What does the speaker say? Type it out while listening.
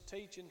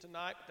teaching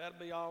tonight, but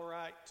that'll be all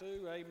right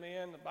too.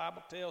 Amen. The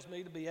Bible tells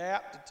me to be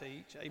apt to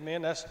teach.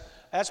 Amen.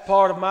 That's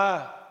part of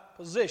my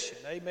position.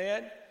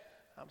 Amen.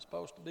 I'm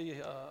supposed to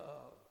be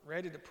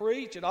ready to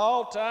preach at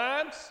all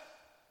times,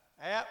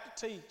 apt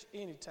to teach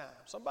anytime.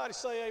 Somebody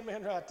say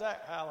amen right there.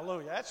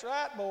 Hallelujah. That's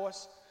right,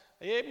 boys.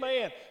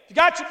 Amen. If you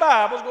got your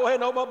Bibles, go ahead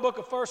and open up the book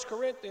of 1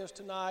 Corinthians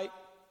tonight.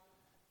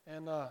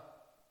 And I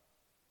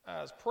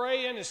was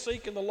praying and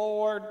seeking the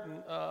Lord.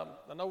 And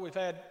I know we've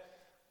had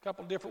a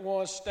couple different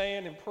ones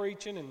stand and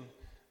preaching, and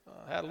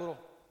had a little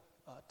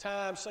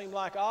time seemed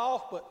like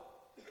off, but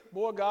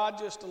boy, God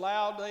just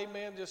allowed,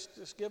 amen,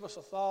 just give us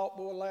a thought.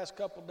 Boy, the last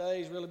couple of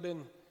days really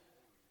been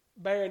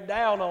bearing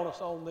down on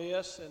us on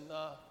this, and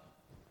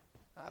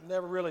I've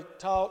never really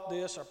taught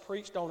this or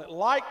preached on it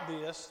like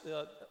this,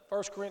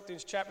 1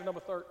 Corinthians chapter number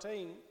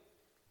 13,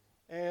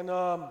 and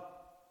I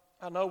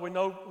know we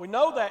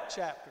know that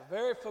chapter,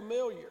 very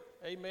familiar,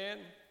 amen.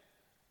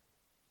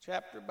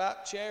 Chapter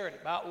about charity,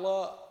 about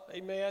love,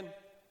 amen.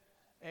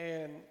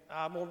 And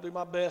I'm going to do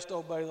my best to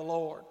obey the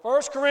Lord.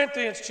 1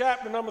 Corinthians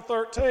chapter number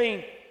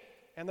 13,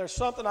 and there's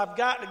something I've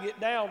got to get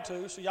down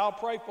to, so y'all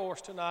pray for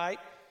us tonight.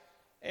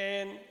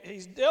 And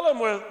he's dealing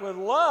with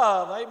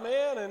love,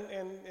 amen,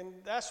 and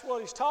that's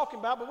what he's talking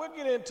about, but we'll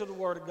get into the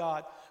Word of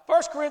God.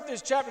 1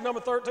 Corinthians chapter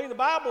number 13, the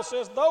Bible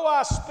says, though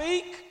I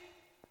speak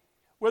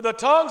with the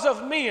tongues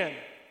of men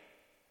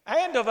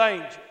and of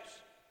angels,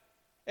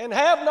 and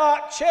have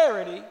not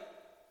charity,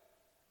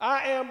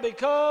 I am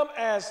become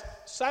as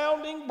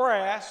sounding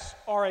brass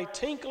or a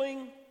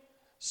tinkling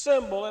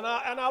cymbal. And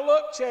I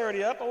looked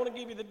charity up. I want to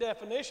give you the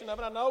definition of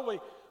it. I know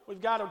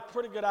we've got a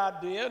pretty good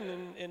idea,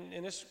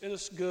 and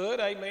it's good,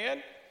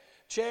 amen.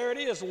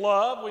 Charity is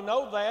love. We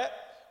know that.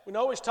 We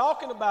know he's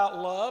talking about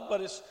love,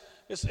 but it's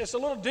a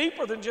little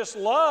deeper than just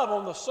love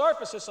on the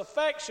surface. It's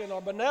affection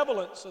or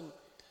benevolence. And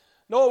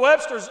Noah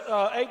Webster's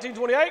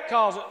 1828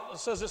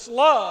 says it's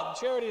love.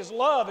 Charity is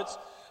love. It's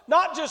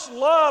not just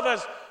love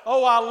as,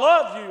 oh, I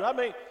love you. I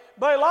mean,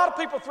 but a lot of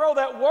people throw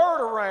that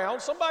word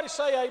around. Somebody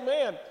say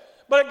amen.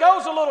 But it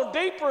goes a little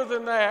deeper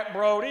than that,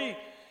 Brody.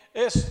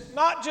 It's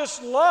not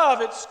just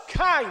love, it's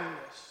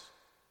kindness.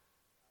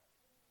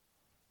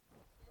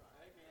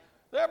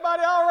 Is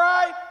everybody all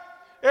right?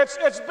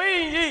 It's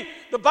being ye.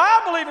 The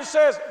Bible even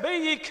says,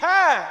 be ye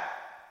kind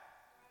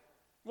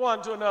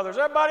one to another. Is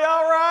everybody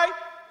all right?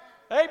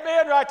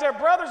 Amen right there.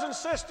 Brothers and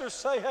sisters,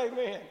 say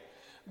amen.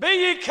 Be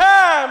ye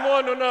kind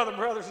one to another,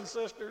 brothers and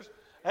sisters.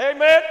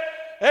 Amen.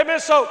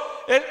 Amen. So,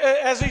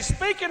 as he's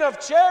speaking of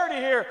charity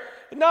here,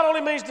 it not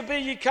only means to be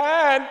ye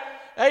kind,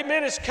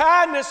 amen, it's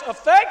kindness.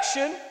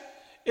 Affection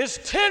is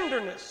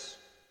tenderness.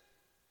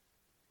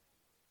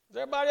 Is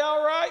everybody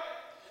all right?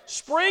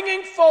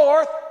 Springing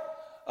forth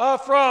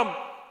from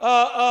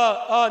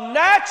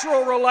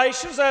natural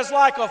relations, as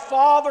like a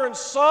father and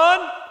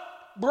son,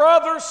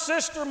 brother,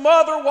 sister,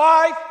 mother,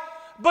 wife.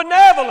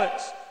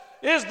 Benevolence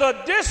is the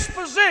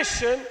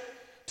disposition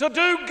to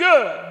do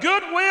good,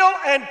 goodwill,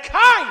 and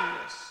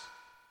kindness.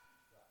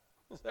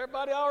 Is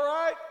everybody all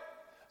right?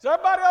 Is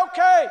everybody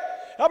okay?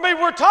 I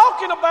mean, we're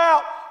talking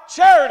about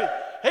charity.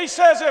 He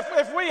says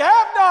if we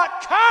have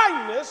not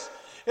kindness,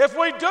 if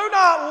we do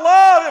not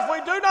love, if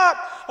we do not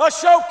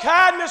show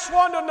kindness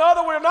one to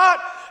another, we're not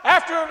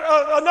after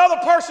another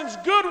person's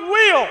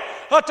goodwill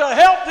to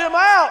help them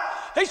out.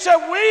 He said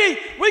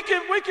we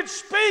could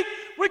speak,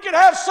 we could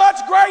have such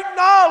great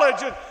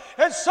knowledge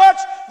and such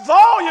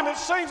volume, it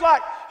seems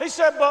like. He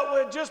said, but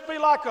we'd just be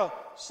like a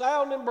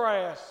sounding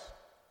brass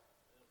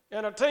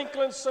and a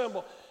tinkling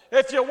cymbal.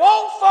 If you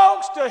want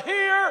folks to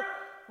hear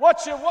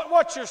what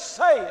you're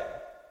saying.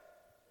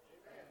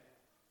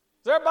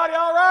 Is everybody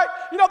all right?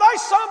 You know,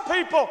 there's some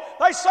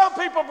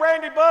people,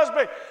 Brandy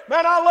Busby,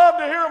 man, I love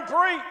to hear them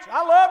preach.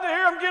 I love to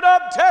hear them get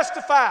up and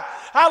testify.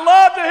 I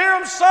love to hear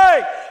them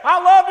say.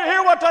 I love to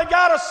hear what they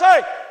got to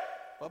say.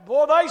 But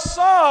boy, there's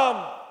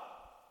some.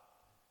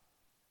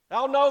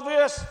 Y'all know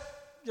this,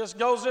 just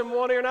goes in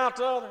one ear and out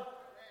the other.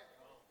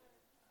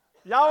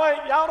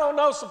 Y'all don't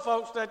know some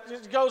folks that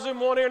just goes in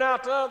one ear and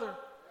out the other.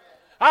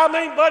 I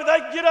mean, buddy, they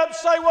can get up and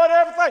say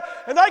whatever thing,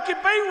 and they can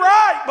be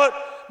right, but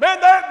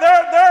man,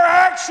 their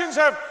actions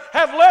have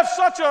left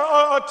such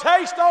a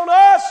taste on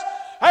us,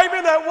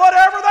 amen, that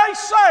whatever they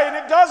say, and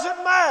it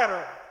doesn't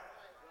matter.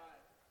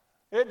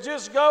 It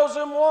just goes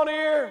in one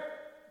ear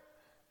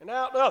and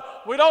out the other.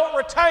 We don't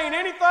retain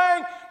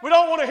anything. We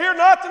don't want to hear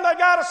nothing they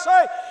got to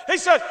say. He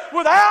says,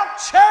 without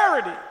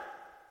charity,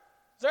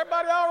 is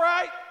everybody all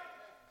right?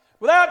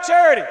 Without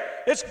charity,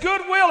 it's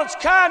goodwill, it's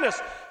kindness.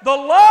 The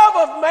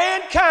love of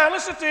mankind,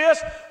 listen to this,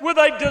 with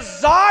a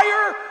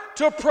desire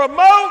to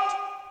promote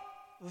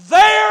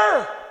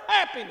their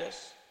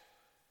happiness,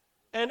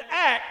 an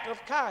act of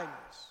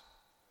kindness.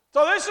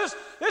 So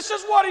this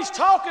is what he's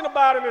talking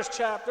about in this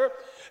chapter.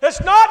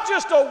 It's not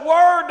just a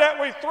word that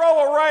we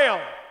throw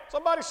around.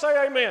 Somebody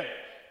say amen.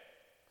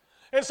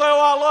 And say, oh,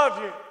 I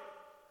love you.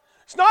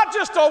 It's not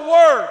just a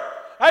word.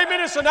 Amen.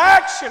 It's an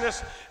action.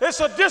 It's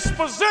a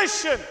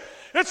disposition.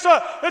 It's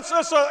an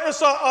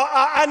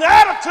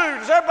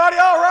attitude. Is everybody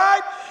all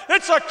right?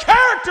 It's a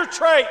character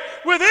trait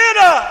within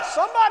us.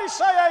 Somebody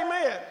say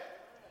amen.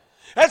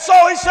 And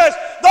so he says,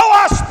 though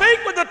I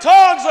speak with the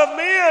tongues of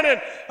men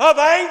and of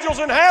angels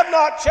and have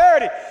not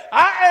charity,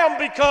 I am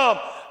become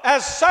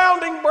as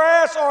sounding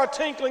brass or a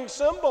tinkling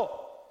cymbal.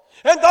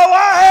 And though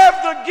I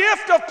have the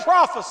gift of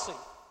prophecy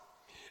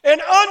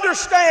and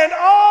understand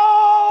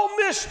all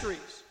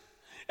mysteries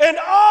and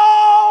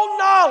all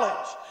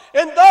knowledge,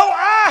 and though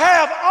I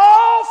have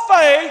all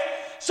faith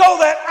so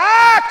that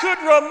I could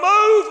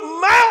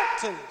remove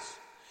mountains,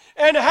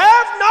 and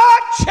have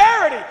not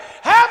charity,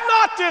 have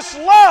not this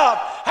love,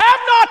 have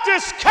not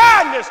this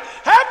kindness,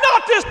 have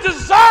not this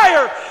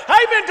desire,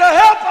 amen, to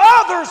help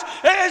others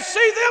and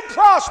see them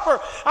prosper.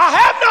 I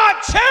have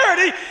not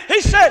charity.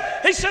 He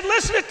said,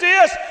 listen to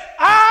this,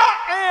 I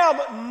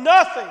am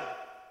nothing.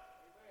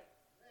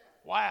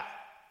 Wow.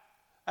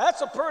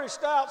 That's a pretty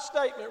stout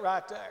statement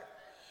right there.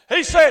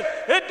 He said,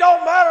 it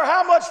don't matter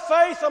how much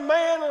faith a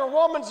man or a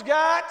woman's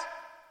got.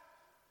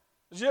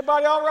 Is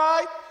everybody all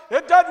right?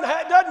 It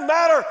doesn't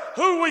matter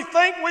who we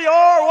think we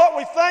are, what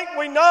we think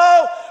we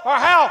know, or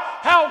how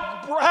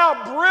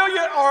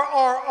brilliant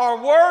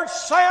our words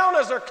sound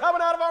as they're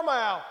coming out of our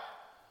mouth.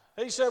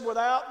 He said,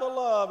 without the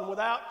love and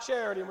without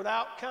charity and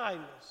without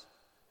kindness,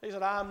 he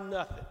said, I'm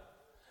nothing.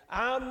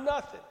 I'm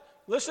nothing.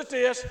 Listen to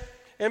this.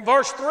 In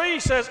verse 3 he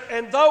says,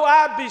 and though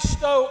I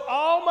bestow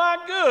all my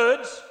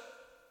goods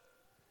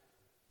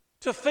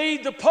to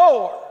feed the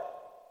poor.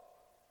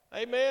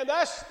 Amen.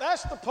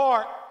 That's the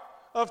part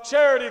of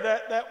charity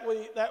that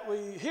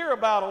we hear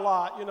about a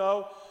lot, you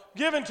know,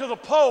 giving to the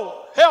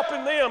poor,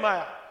 helping them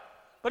out.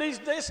 But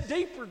it's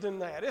deeper than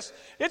that.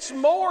 It's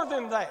more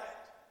than that.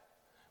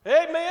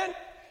 Amen.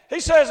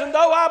 He says, and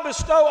though I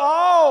bestow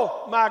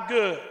all my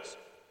goods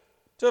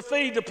to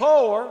feed the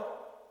poor,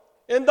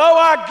 and though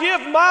I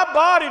give my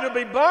body to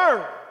be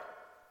burned,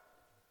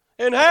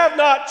 and have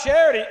not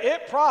charity,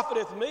 it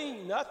profiteth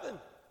me nothing.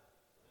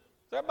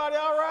 Is everybody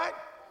all right?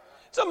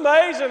 It's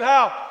amazing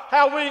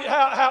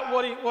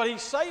what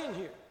he's saying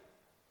here.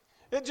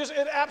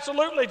 It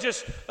absolutely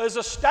just is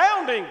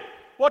astounding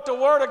what the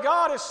Word of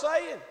God is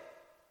saying.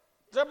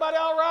 Is everybody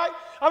all right?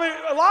 I mean,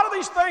 a lot of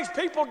these things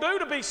people do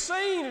to be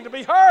seen and to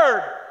be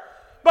heard,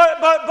 but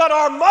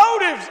our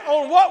motives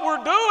on what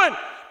we're doing.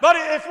 But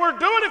if we're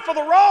doing it for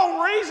the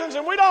wrong reasons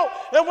and we're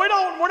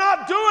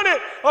not doing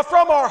it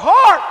from our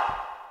heart,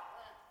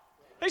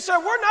 he said,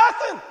 we're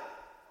nothing.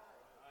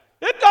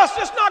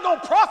 It's not going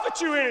to profit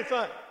you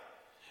anything.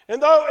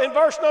 And though in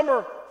verse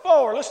number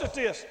 4, listen to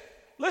this.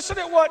 Listen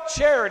at what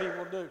charity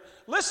will do.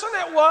 Listen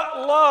at what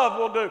love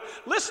will do.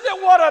 Listen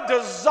at what a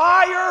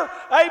desire,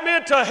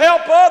 amen, to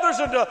help others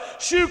and to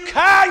shew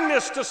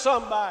kindness to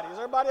somebody. Is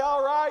everybody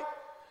all right?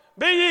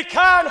 Be ye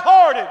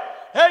kind-hearted,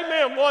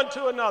 amen, one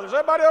to another. Is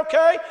everybody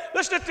okay?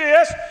 Listen to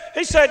this.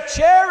 He said,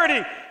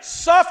 charity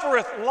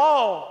suffereth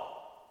long.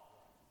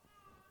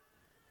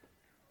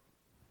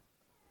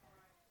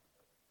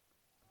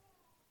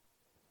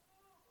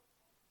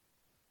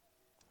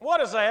 What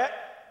is that?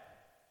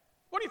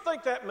 What do you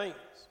think that means?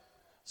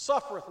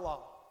 Suffereth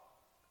long.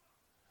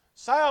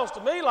 Sounds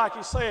to me like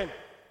he's saying,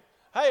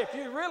 hey, if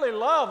you really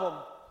love them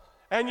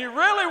and you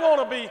really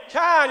want to be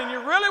kind and you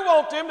really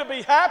want them to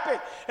be happy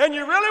and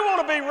you really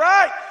want to be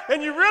right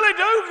and you really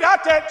do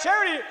got that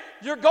charity,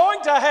 you're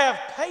going to have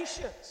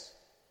patience.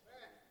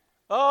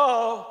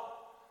 You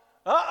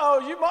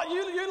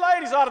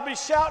ladies ought to be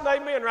shouting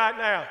amen right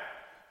now.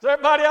 Is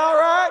everybody all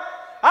right?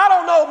 I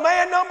don't know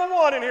man number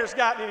one in here's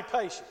got any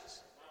patience.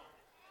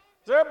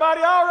 Is everybody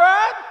all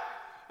right?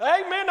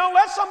 Amen. Don't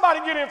let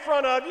somebody get in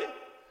front of you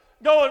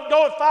going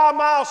 5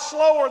 miles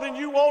slower than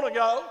you want to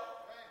go.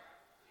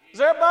 Is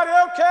everybody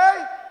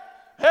okay?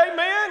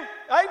 Amen.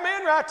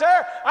 Amen right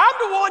there. I'm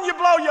the one you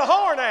blow your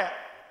horn at.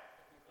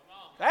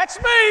 That's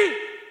me.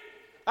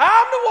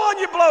 I'm the one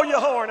you blow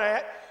your horn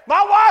at.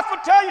 My wife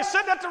will tell you,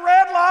 sitting at the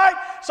red light,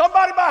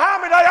 somebody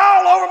behind me, they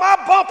all over my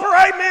bumper,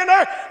 amen,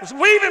 they're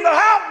weaving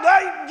behind,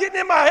 they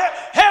getting in my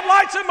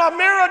headlights in my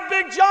mirror,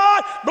 Big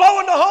John,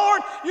 blowing the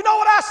horn. You know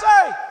what I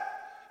say?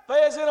 If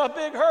they was in a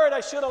big hurry, they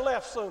should have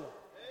left sooner.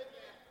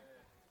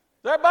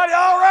 Is everybody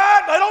all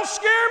right? They don't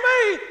scare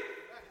me.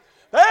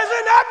 They was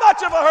in that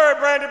much of a hurry,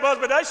 Brandy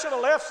Busby, they should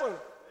have left sooner.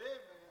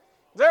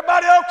 Is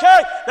everybody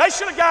okay? They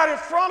should have got in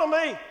front of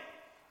me.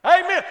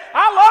 Amen.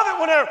 I love it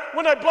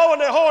when they're blowing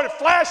their horn and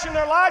flashing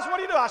their lights. What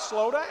do? I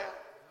slow down.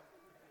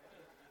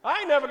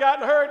 I ain't never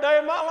gotten a hurry day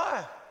in my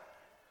life.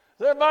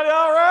 Is everybody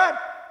all right?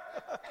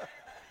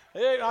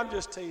 I'm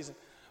just teasing.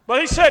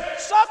 But he said,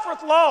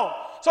 suffereth long.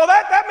 So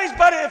that means,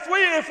 buddy, if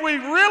we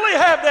really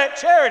have that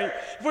charity,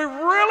 if we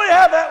really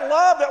have that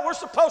love that we're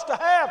supposed to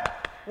have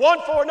one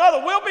for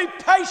another, we'll be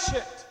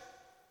patient.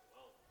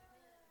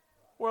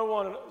 Well,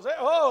 one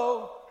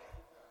another.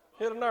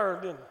 Hit a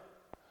nerve, didn't it?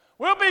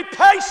 We'll be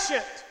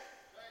patient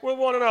with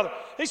one another.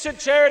 He said,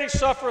 charity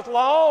suffereth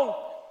long,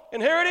 and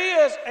here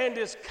it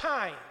is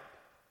kind.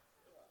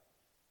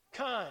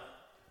 Kind.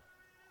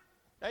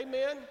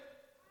 Amen.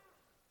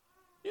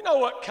 You know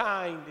what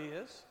kind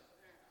is.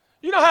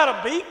 You know how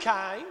to be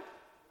kind.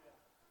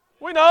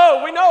 We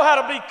know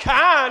how to be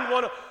kind,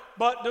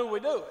 but do we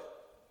do it?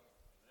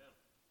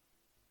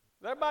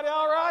 Is everybody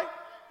all right?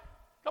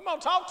 Come on,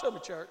 talk to me,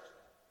 church.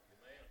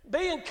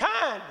 Being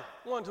kind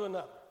one to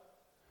another.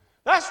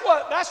 That's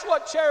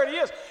what charity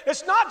is.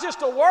 It's not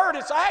just a word,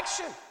 it's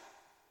action.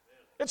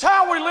 It's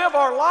how we live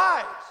our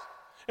lives.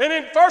 And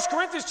in 1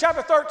 Corinthians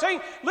chapter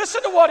 13,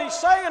 listen to what he's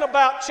saying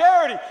about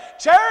charity.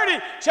 Charity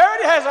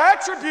has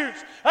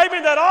attributes,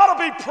 amen, that ought to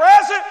be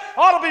present,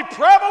 ought to be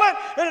prevalent,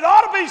 and it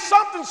ought to be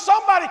something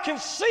somebody can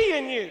see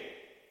in you.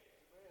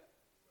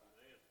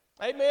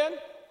 Amen?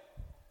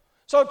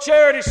 So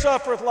charity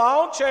suffereth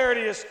long,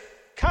 charity is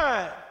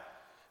kind.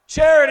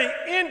 Charity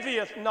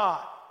envieth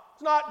not.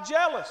 It's not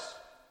jealous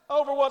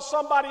over what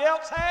somebody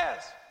else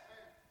has,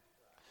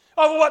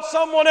 over what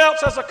someone else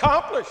has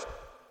accomplished.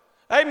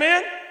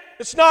 Amen?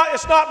 It's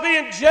not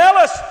being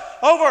jealous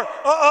over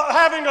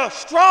having a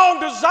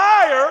strong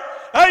desire,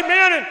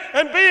 amen,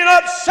 and being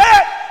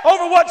upset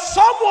over what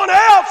someone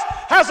else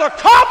has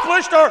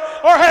accomplished or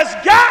has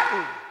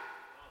gotten.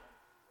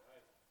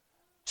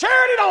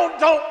 Charity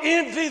don't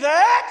envy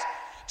that.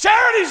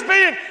 Charity's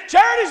being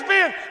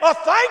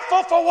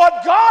thankful for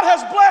what God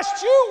has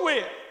blessed you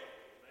with.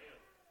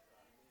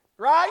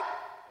 Right?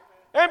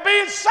 And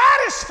being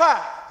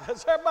satisfied.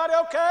 Is everybody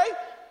okay?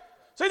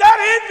 See,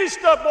 that envy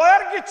stuff, boy,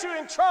 that'll get you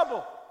in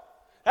trouble.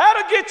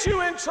 That'll get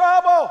you in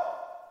trouble.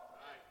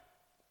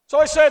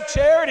 So he said,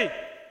 charity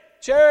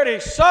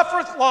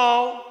suffereth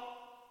long,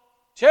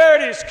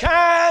 charity is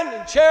kind,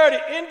 and charity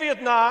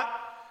envieth not,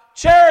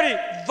 charity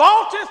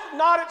vaunteth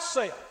not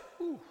itself.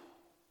 Ooh.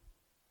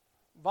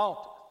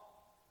 Vaunteth.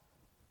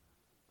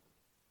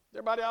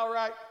 Everybody all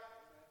right?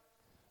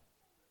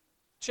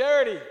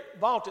 Charity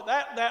vaunteth,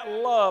 that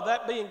love,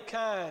 that being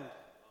kind.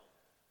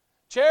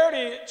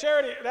 Charity,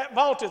 that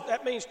vaunteth,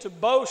 that means to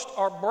boast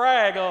or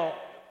brag on.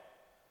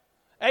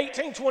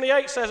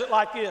 1828 says it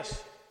like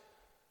this.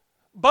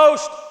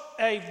 Boast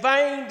a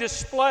vain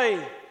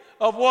display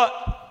of what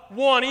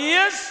one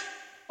is,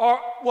 or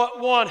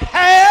what one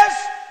has,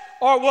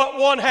 or what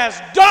one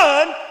has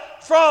done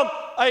from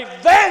a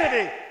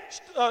vanity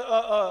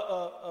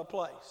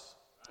place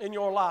in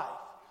your life.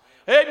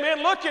 Amen.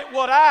 Look at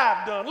what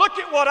I've done.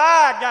 Look at what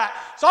I got.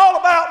 It's all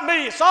about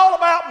me. It's all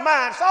about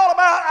mine. It's all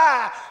about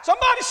I.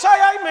 Somebody say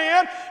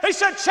amen. He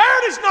said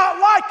charity's not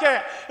like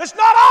that. It's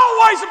not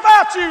always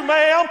about you,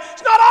 ma'am.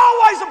 It's not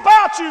always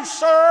about you,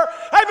 sir.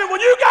 Amen. When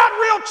you got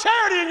real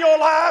charity in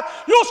your life,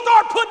 you'll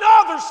start putting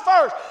others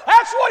first.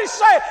 That's what he's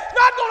saying. It's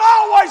not going to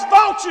always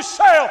vaunt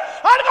yourself.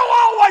 Not going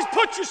to always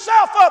put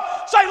yourself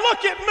up. Say,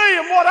 look at me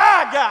and what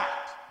I got.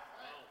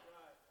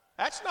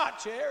 That's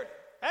not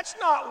charity. That's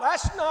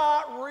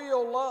not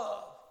real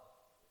love.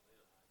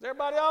 Is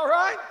everybody all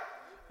right?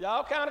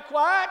 Y'all kind of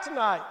quiet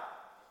tonight.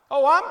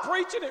 Oh, I'm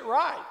preaching it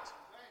right.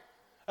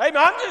 Amen.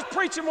 I'm just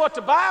preaching what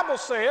the Bible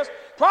says.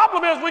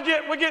 Problem is we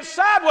get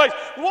sideways.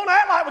 We won't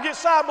act like we get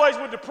sideways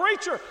with the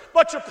preacher,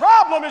 but your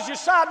problem is you're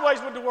sideways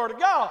with the Word of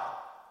God.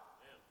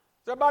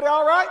 Is everybody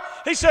all right?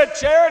 He said,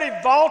 charity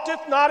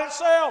vaunteth not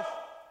itself,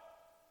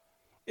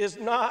 is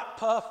not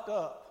puffed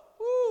up.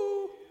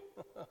 Woo.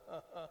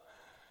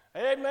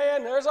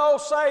 Amen. There's an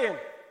old saying.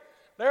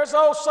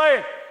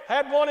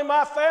 Had one in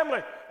my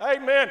family.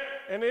 Amen.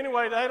 And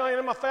anyway, they ain't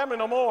in my family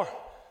no more.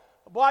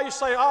 Boy, you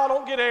say, oh,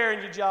 don't get air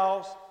in your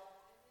jaws. Is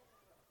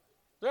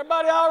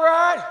everybody all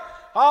right?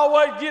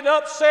 Always get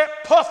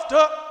upset, puffed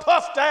up,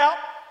 puffed out.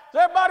 Is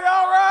everybody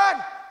all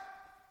right?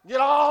 Get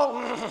all,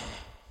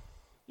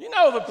 you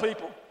know the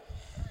people.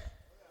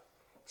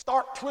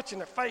 Start twitching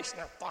their face and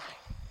their thigh.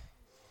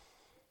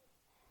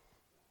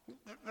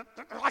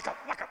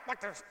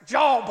 Like their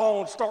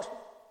jawbone starts,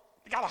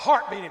 you got a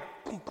heartbeat in it.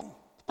 Boom, boom,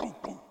 boom,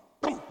 boom,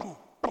 boom, boom,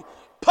 boom.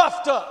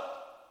 Puffed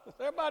up. Is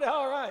everybody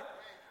all right?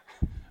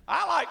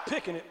 I like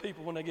picking at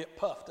people when they get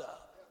puffed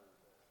up.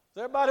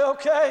 Is everybody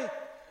okay?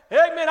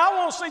 Amen. I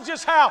want to see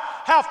just how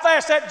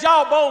fast that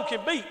jawbone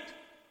can beat.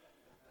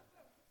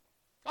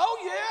 Oh,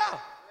 yeah.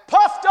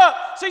 Puffed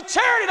up. See,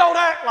 charity don't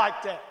act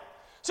like that.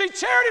 See,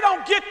 charity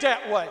don't get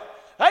that way.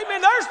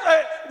 Amen.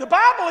 The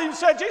Bible even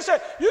said, Jesus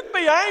said, you can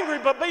be angry,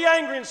 but be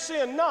angry and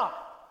sin not.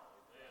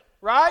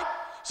 Right?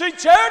 See,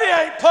 charity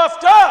ain't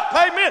puffed up.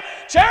 Amen.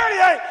 Charity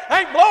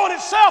ain't blowing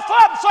itself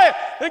up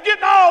and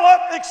getting all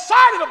up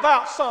excited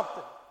about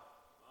something.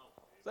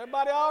 Is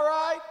everybody all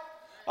right?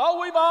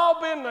 Oh, we've all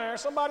been there.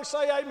 Somebody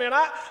say amen.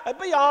 I'll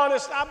be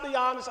honest.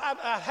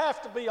 I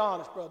have to be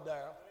honest, Brother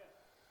Darrell.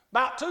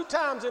 About 2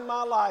 times in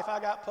my life, I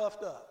got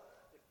puffed up.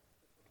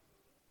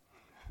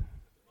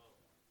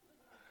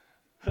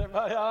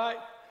 Everybody all right?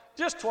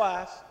 Just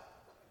twice.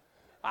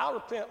 I'll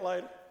repent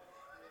later.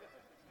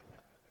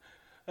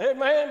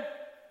 Amen.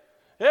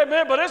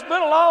 Amen. But it's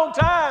been a long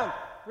time,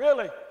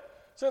 really,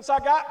 since I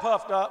got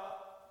puffed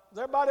up. Is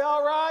everybody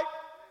all right?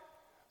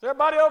 Is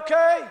everybody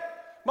okay?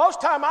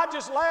 Most time I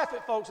just laugh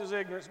at folks'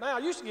 ignorance. Now, I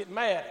used to get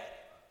mad at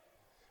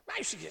it. I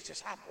used to get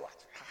just,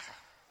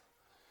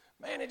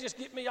 man, it just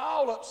get me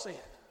all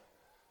upset.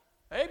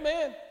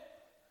 Amen.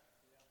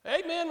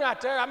 Amen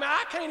right there. I mean,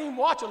 I can't even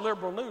watch a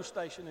liberal news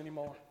station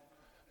anymore.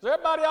 Is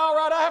everybody all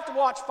right? I have to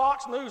watch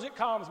Fox News. It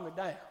calms me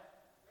down.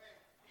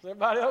 Is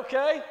everybody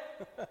okay?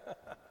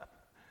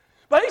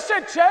 But he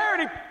said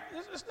charity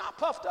is not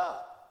puffed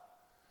up.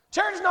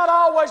 Charity's not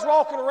always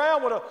walking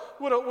around with a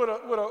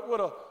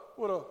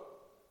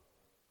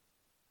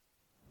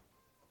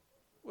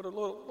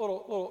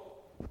little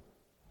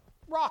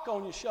rock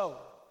on your shoulder.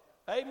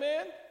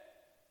 Amen?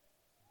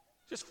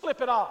 Just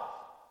flip it off.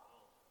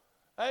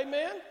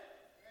 Amen?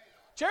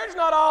 Charity's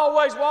not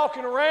always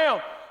walking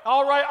around,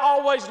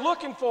 always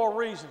looking for a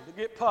reason to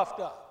get puffed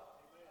up.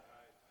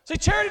 See,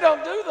 charity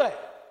don't do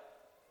that.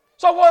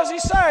 So what does he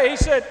say?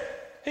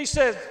 He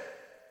said,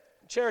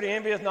 charity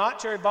envieth not,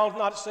 charity boasteth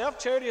not itself,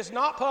 charity is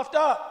not puffed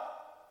up.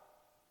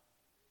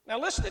 Now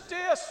listen to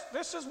this.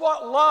 This is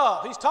what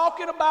love. He's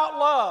talking about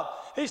love.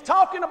 He's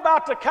talking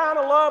about the kind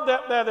of love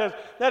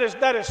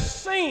that is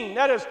seen.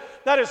 That is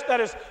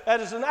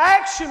an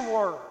action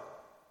word.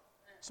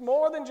 It's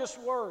more than just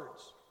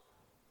words.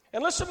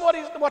 And listen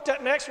what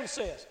that next one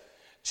says.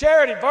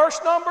 Charity, verse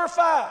number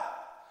 5,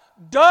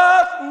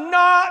 doth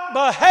not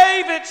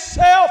behave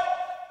itself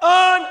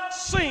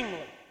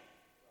unseemly.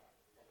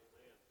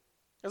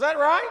 Is that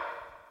right?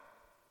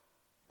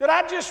 Did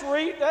I just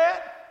read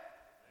that?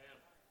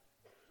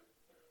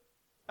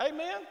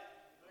 Amen?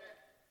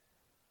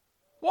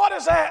 What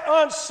is that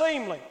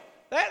unseemly?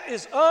 That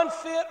is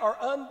unfit or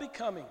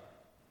unbecoming.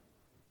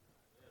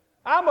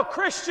 I'm a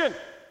Christian.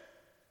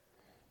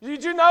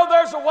 Did you know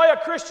there's a way a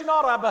Christian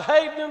ought to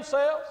behave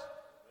themselves?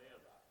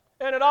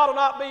 And it ought to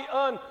not be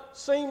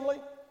unseemly.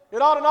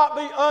 It ought to not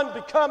be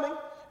unbecoming.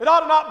 It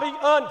ought to not be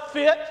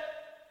unfit.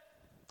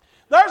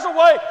 There's a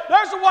way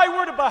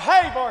we're to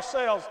behave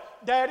ourselves,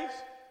 daddies.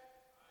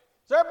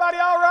 Is everybody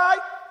all right?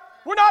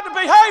 We're not to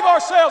behave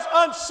ourselves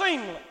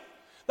unseemly.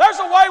 There's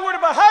a way we're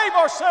to behave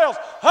ourselves,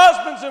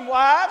 husbands and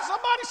wives.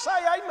 Somebody say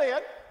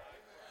amen.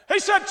 He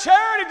said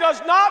charity does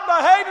not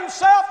behave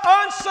himself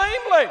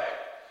unseemly.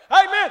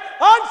 Amen.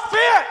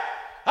 Unfit.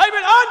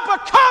 Amen.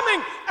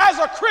 Unbecoming as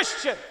a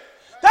Christian.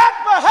 That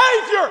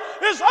behavior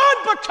is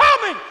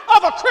unbecoming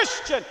of a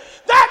Christian.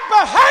 That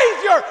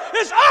behavior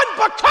is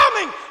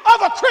unbecoming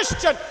of a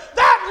Christian.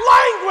 That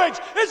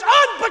language is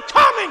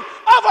unbecoming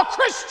of a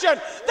Christian.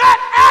 That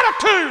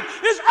attitude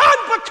is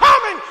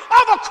unbecoming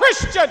of a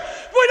Christian.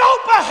 We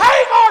don't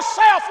behave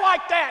ourselves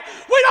like that.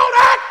 We don't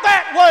act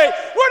that way.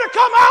 We're to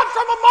come out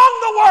from among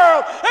the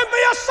world and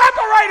be a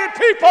separated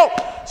people,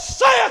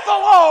 saith the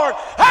Lord.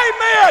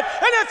 Amen.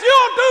 And if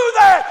you'll do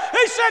that,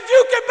 he said,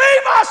 you can be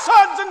my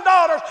sons and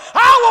daughters.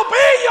 I will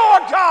be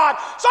your God.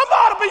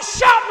 Somebody be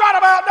shouting right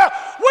about now.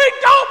 We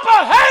don't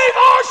behave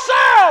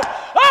ourselves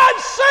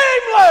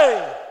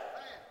unseemly.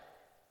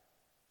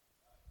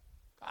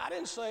 I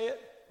didn't say it.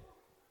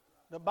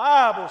 The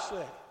Bible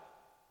said it.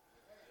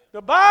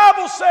 The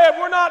Bible said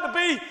we're not to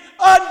be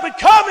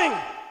unbecoming.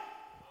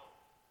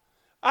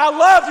 I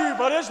love you,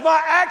 but is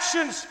my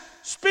actions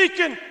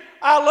speaking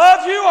I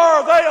love you, or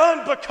are they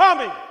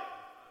unbecoming?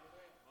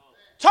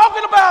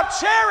 Talking about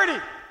charity.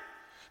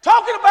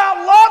 Talking about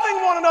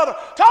loving one another.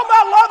 Talking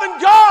about loving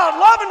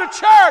God, loving the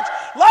church,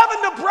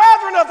 loving the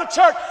brethren of the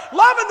church,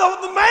 loving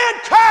the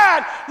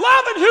mankind,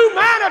 loving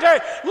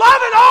humanity,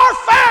 loving our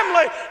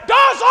family.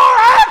 Does our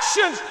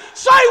actions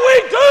say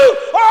we do,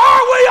 or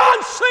are we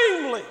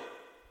unseemly?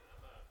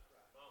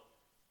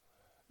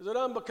 Is it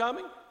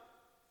unbecoming?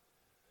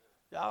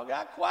 Y'all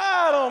got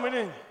quiet on me,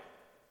 didn't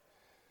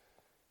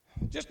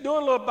you? Just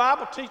doing a little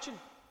Bible teaching.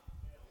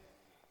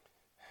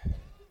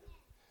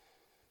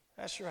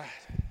 That's right.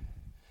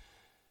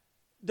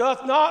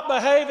 Doth not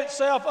behave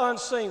itself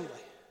unseemly.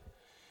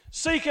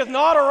 Seeketh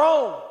not her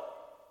own.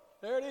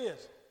 There it is.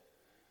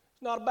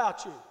 It's not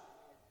about you.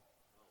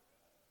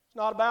 It's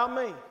not about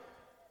me.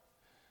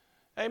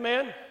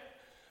 Amen.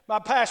 My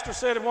pastor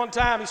said at one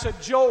time, he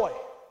said, joy.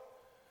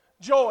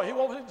 Joy. He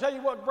wants me to tell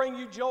you what bring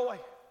you joy.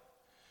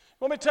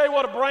 Want me to tell you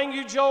what will bring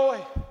you joy?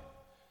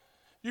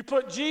 You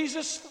put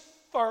Jesus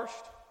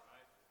first,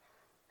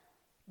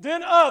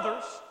 then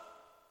others,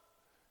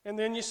 and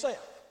then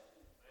yourself.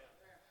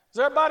 Is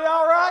everybody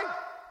all right?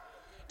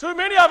 Too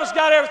many of us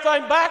got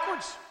everything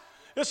backwards.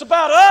 It's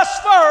about us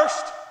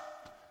first.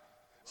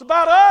 It's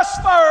about us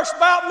first,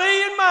 about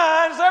me and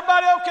mine. Is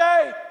everybody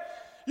okay?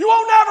 You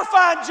won't never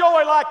find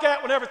joy like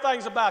that when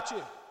everything's about you.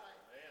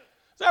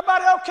 Is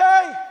everybody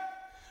okay?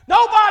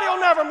 Nobody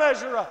will never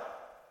measure up.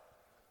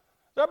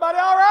 Is everybody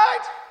all right?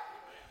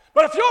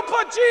 But if you'll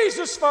put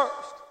Jesus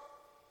first,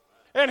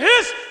 and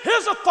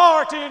his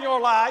authority in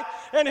your life,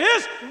 and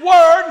his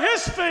word, and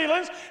his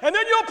feelings, and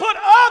then you'll put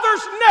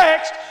others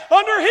next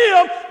under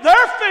him,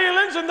 their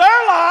feelings and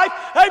their life,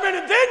 amen,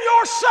 and then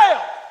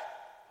yourself.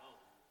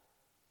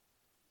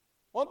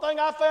 One thing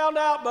I found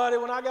out, buddy,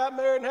 when I got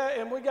married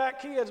and we got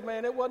kids,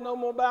 man, it wasn't no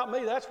more about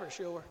me, that's for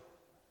sure.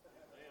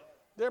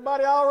 Is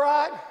everybody all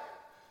right?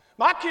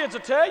 My kids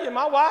will tell you,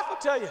 my wife will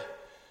tell you,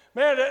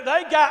 man,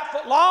 they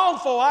got long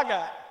before I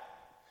got.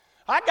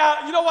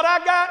 You know what I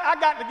got? I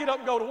got to get up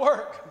and go to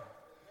work.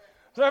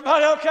 Is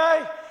everybody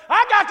okay?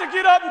 I got to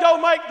get up and go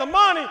make the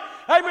money,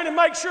 amen, and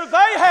make sure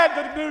they had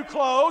the new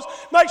clothes,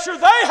 make sure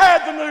they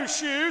had the new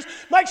shoes,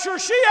 make sure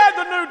she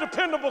had the new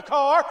dependable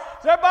car.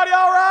 Is everybody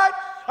all right?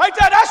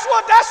 That's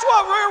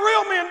what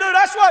real men do.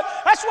 That's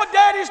what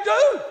daddies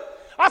do.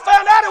 I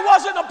found out it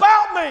wasn't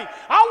about me.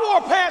 I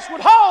wore pants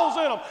with holes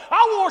in them.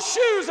 I wore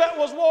shoes that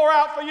was wore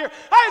out for years.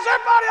 Hey, is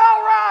everybody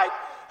all right?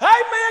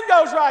 Amen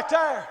goes right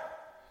there.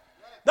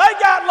 They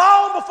got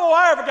long before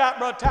I ever got,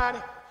 Brother Tiny.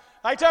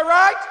 Ain't that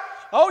right?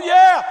 Oh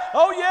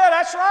yeah,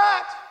 that's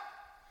right.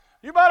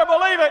 You better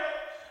believe it.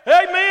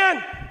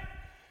 Amen.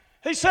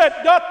 He said,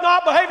 doth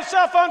not behave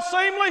itself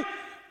unseemly,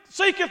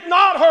 seeketh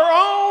not her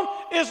own,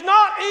 is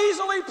not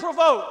easily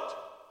provoked.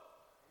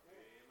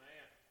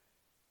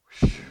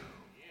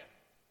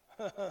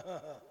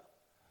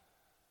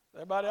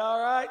 Everybody all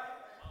right?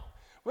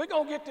 We're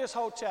going to get this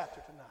whole chapter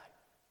tonight.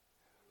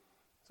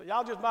 So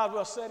y'all just might as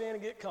well sit in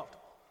and get comfortable.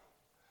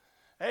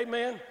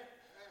 Amen.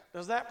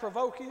 Does that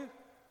provoke you?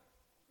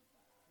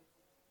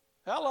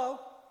 Hello?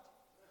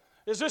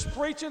 Is this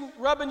preaching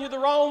rubbing you the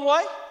wrong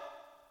way?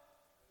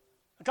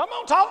 Come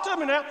on, talk to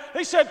me now.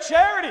 He said,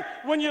 charity.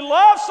 When you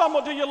love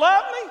someone, do you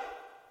love me?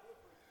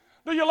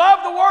 Do you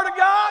love the Word of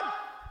God?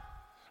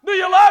 Do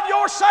you love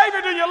your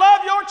Savior? Do you love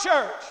your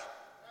church?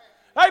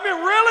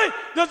 Amen. Really?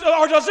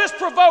 Or does this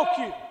provoke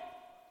you?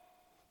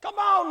 Come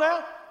on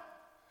now.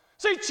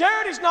 See,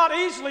 charity's not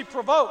easily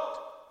provoked.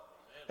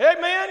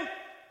 Amen.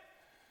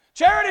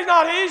 Charity's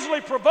not easily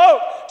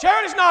provoked.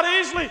 Charity's not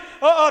easily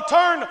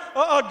turned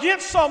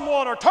against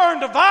someone or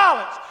turned to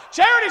violence.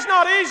 Charity's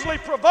not easily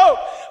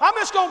provoked. I'm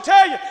just going to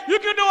tell you, you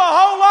can do a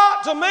whole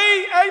lot to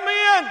me.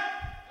 Amen.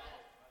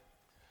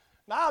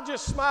 Now I'll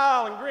just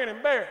smile and grin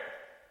and bear it.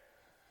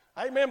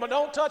 Amen. But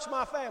don't touch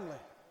my family.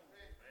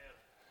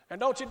 And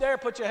don't you dare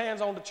put your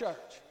hands on the church.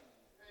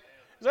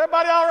 Is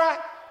everybody all right?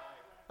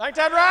 Ain't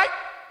that right?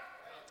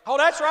 Oh,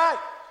 that's right.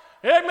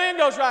 Amen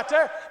goes right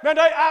there. Man,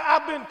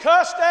 I've been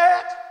cussed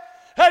at.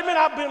 Amen,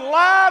 I've been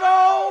lied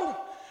on.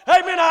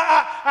 Amen,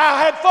 I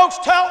had folks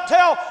tell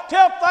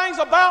things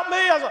about me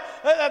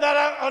that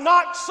are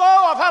not so.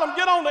 I've had them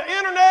get on the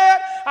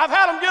internet. I've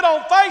had them get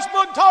on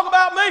Facebook and talk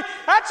about me.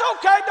 That's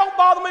okay. Don't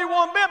bother me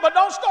one bit, but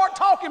don't start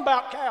talking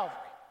about Calvary.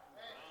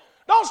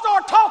 Don't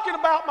start talking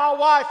about my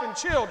wife and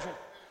children.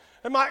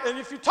 And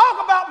if you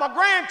talk about my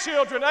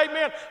grandchildren,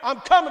 amen, I'm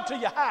coming to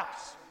your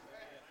house.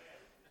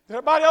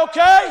 Everybody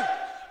okay?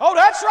 Oh,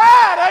 that's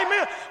right,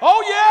 amen.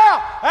 Oh,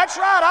 yeah, that's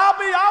right.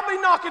 I'll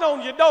be knocking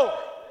on your door.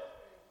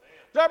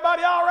 Is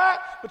everybody all right?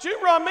 But you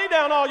can run me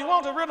down all you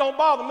want to. It really don't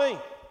bother me.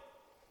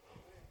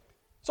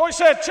 So he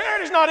said,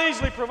 charity's not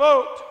easily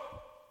provoked,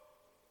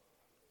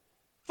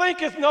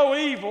 thinketh no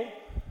evil.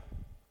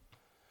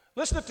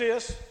 Listen to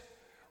this.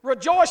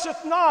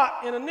 Rejoiceth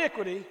not in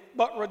iniquity,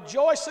 but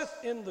rejoiceth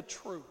in the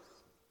truth.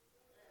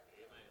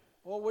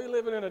 Well, we're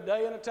living in a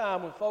day and a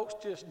time when folks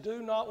just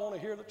do not want to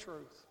hear the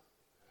truth.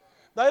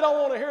 They don't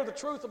want to hear the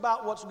truth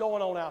about what's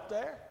going on out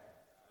there.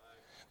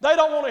 They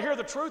don't want to hear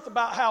the truth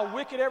about how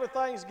wicked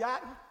everything's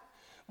gotten.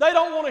 They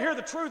don't want to hear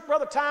the truth,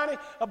 Brother Tiny,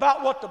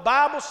 about what the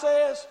Bible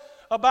says,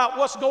 about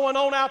what's going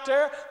on out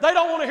there. They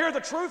don't want to hear the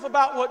truth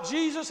about what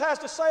Jesus has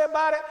to say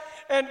about it.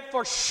 And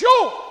for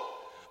sure,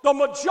 the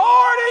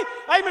majority,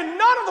 amen,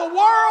 none of the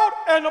world,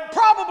 and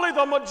probably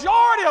the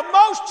majority of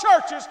most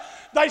churches,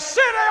 they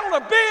sit on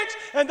the bench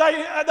and they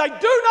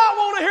do not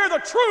want to hear the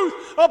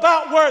truth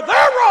about where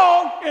they're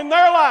wrong in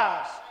their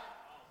lives.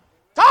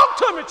 Talk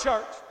to me,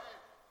 church.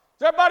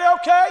 Is everybody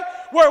okay?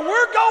 Where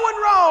we're going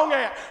wrong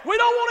at. We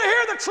don't want to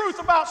hear the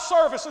truth about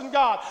service in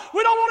God.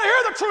 We don't want to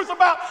hear the truth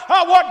about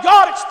what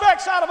God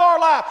expects out of our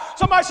life.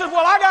 Somebody says,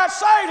 well, I got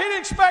saved. He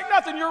didn't expect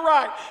nothing. You're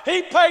right.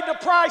 He paid the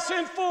price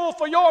in full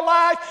for your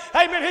life.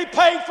 Amen. He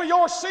paid for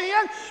your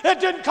sin. It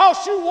didn't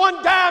cost you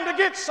one dime to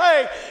get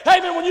saved.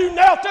 Amen. When you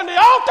knelt in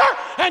the altar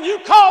and you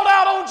called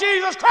out on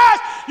Jesus Christ,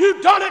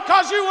 you done it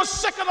because you was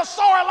sick of the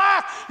sorry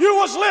life you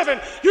was living.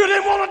 You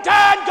didn't want to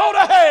die and go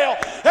to hell.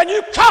 And you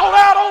called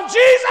out on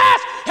Jesus,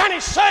 and He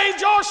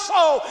saved your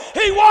soul.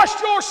 He washed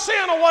your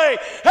sin away.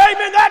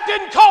 Amen. That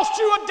didn't cost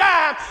you a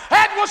dime.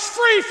 That was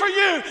free for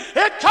you.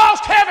 It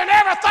cost heaven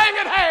everything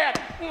it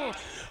had.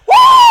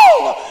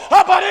 Woo!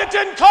 But it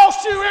didn't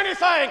cost you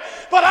anything.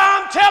 But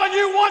I'm telling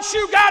you, once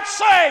you got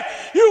saved,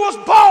 you was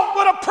bought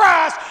with a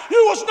price. You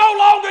was no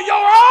longer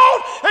your own,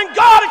 and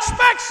God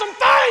expects some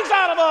things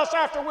out of us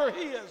after we're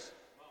His.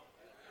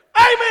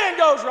 Amen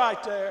goes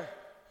right there.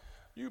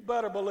 You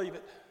better believe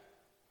it.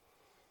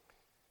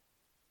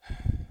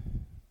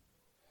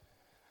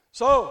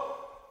 So,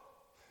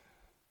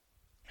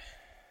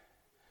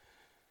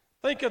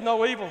 thinketh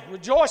no evil,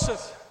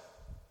 rejoiceth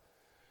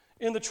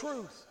in the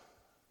truth.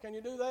 Can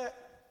you do that?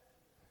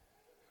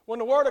 When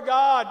the Word of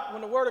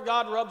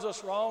God rubs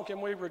us wrong,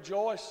 can we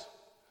rejoice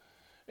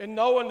in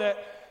knowing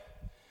that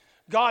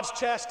God's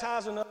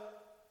chastising us?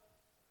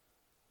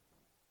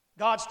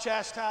 God's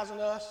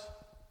chastising us.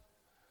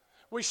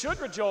 We should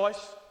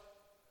rejoice.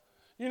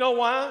 You know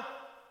why?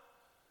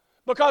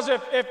 Because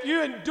if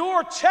you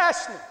endure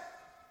chastening,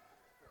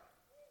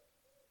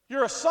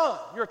 you're a son,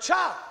 you're a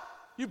child.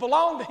 You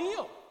belong to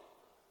Him.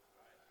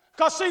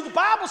 Because, see, the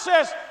Bible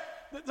says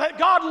that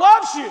God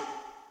loves you.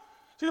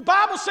 See, the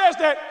Bible says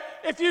that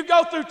if you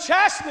go through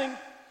chastening,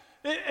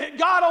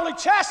 God only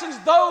chastens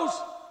those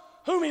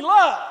whom he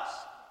loves.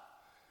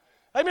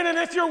 Amen. And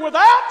if you're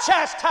without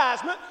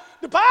chastisement,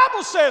 the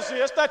Bible says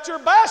this, that you're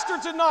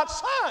bastards and not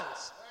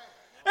sons.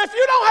 If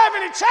you don't have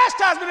any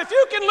chastisement, if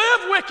you can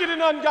live wicked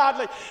and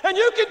ungodly, and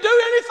you can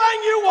do anything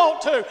you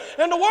want to,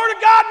 and the Word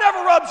of God never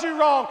rubs you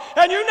wrong,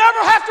 and you never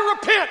have to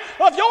repent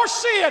of your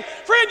sin,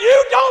 friend,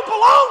 you don't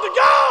belong to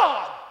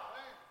God.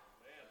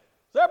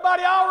 Is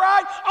everybody all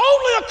right?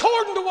 Only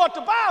according to what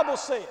the Bible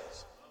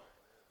says.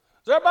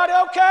 Is everybody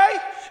okay?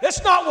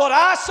 It's not what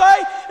I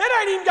say. It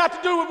ain't even got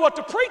to do with what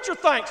the preacher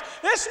thinks.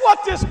 It's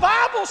what this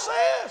Bible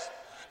says.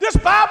 This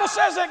Bible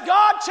says that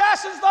God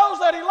chastens those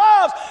that he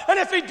loves,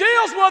 and if he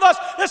deals with us,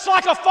 it's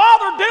like a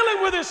father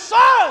dealing with his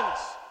sons.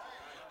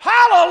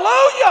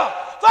 Hallelujah!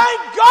 Thank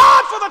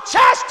God for the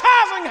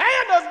chastising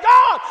hand of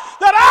God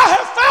that I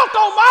have felt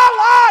on my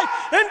life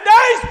in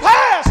days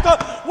past.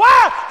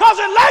 Why? Because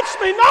it lets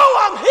me know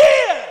I'm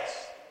his.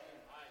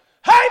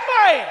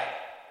 Amen.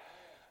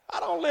 I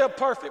don't live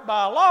perfect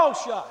by a long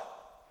shot.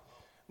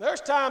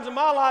 There's times in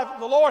my life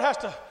the Lord has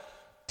to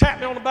tap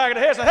me on the back of the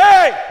head and say,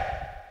 hey,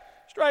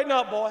 straighten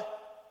up, boy.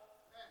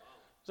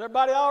 Is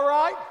everybody all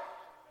right?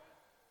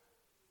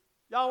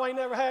 Y'all ain't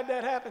never had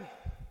that happen?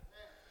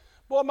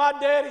 Boy, my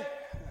daddy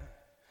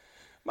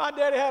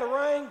had a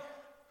ring.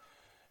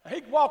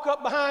 He'd walk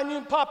up behind you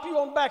and pop you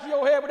on the back of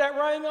your head with that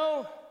ring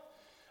on.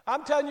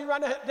 I'm telling you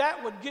right now,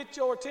 that would get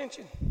your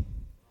attention.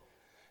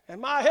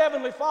 And my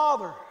heavenly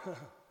Father,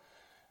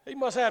 he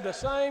must have the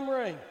same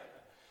ring.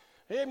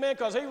 Amen,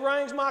 because he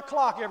rings my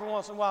clock every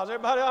once in a while. Is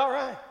everybody all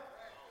right?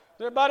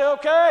 Is everybody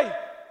okay?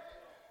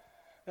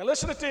 Now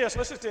listen to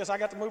this. I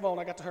got to move on.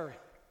 I got to hurry.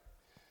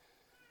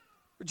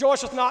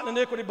 Rejoiceth not in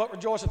iniquity, but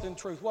rejoiceth in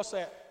truth. What's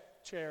that?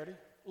 Charity.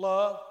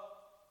 Love.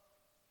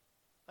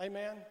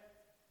 Amen.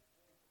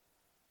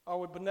 Are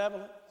we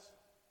benevolent?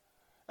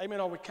 Amen.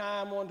 Are we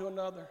kind one to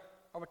another?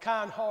 Are we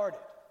kind-hearted?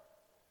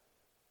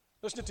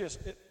 Listen to this.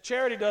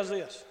 Charity does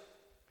this.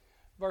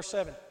 Verse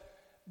 7.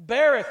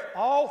 Beareth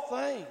all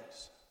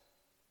things.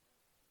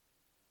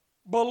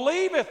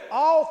 Believeth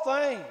all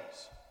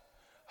things.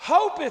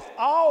 Hopeth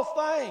all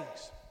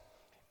things,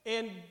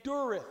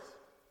 endureth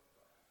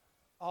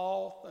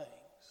all things.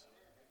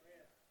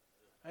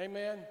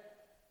 Amen.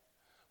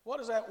 What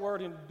does that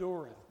word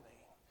endureth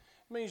mean?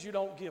 It means you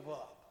don't give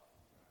up.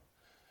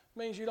 It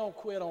means you don't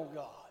quit on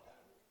God.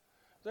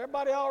 Is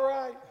everybody all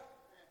right?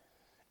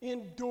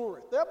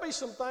 Endureth. There'll be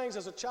some things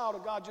as a child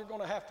of God you're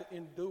going to have to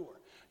endure.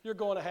 You're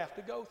going to have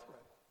to go through.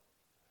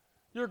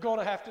 You're going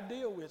to have to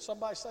deal with.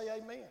 Somebody say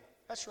amen.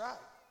 That's right.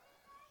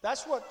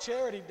 That's what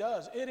charity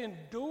does. It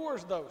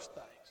endures those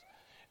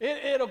things.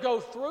 It'll go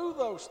through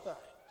those things,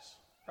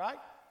 right?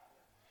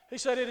 He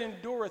said it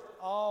endureth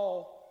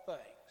all things.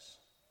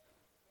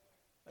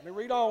 Let me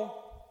read on.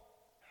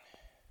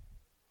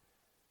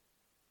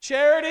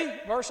 Charity,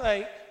 verse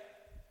 8,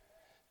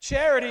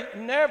 charity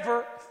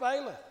never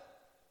faileth.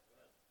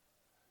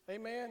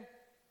 Amen.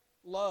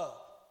 Love.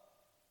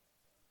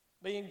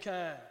 Being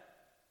kind.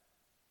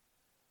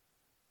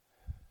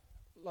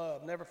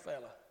 Love never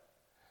faileth.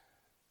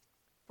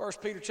 1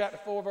 Peter chapter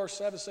 4, verse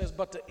 7 says,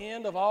 but the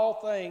end of all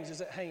things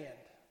is at hand.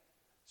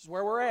 This is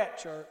where we're at,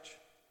 church.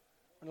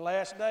 In the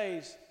last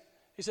days.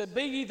 He said,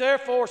 be ye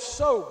therefore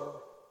sober.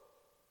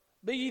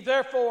 Be ye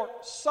therefore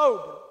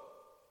sober.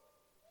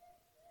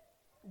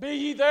 Be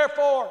ye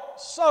therefore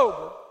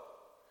sober.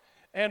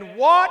 And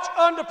watch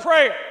unto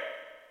prayer.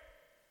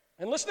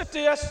 And listen to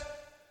this.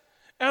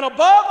 And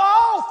above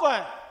all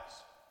things.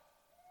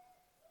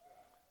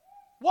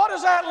 What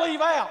does that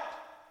leave out?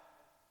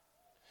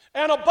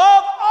 And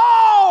above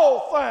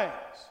all things,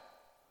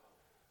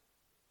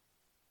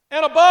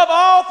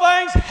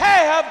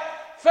 have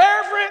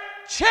fervent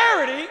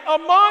charity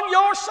among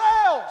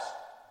yourselves.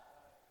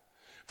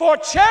 For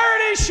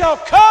charity shall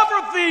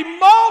cover the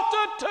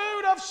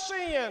multitude of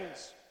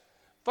sins.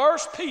 1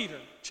 Peter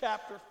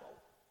chapter 4.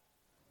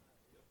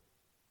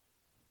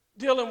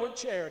 Dealing with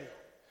charity.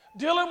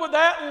 Dealing with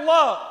that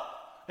love.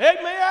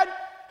 Amen.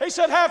 He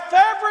said, have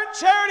fervent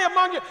charity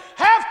among you.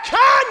 Have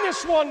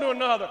kindness one to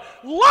another.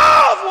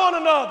 Love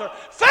one another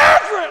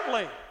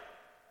fervently.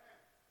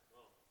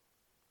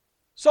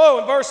 So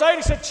in verse 8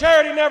 he said,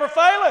 charity never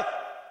faileth.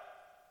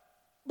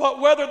 But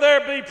whether there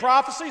be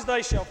prophecies,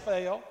 they shall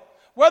fail.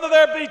 Whether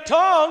there be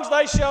tongues,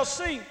 they shall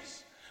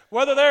cease.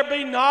 Whether there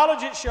be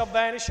knowledge, it shall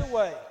vanish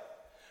away.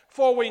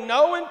 For we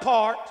know in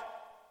part,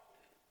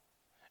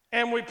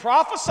 and we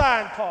prophesy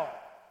in part.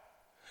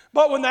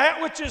 But when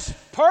that which is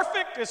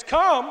perfect is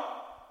come,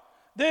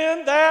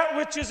 then that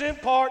which is in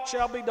part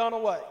shall be done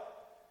away.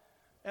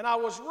 And I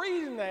was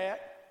reading that,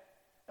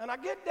 and I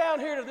get down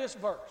here to this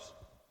verse.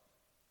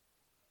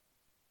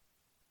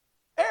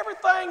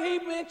 Everything he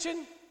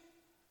mentioned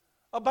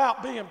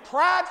about being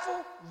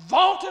prideful,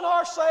 vaunting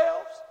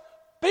ourselves,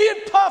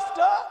 being puffed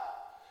up,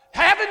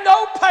 having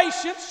no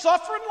patience,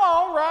 suffering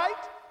long, right?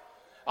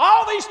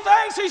 All these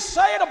things he's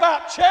saying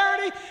about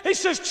charity, he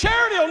says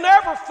charity will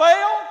never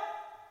fail,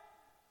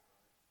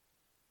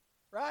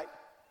 right?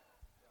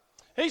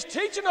 He's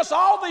teaching us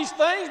all these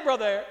things,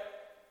 brother.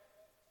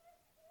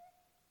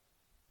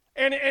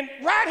 And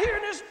right here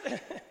in this,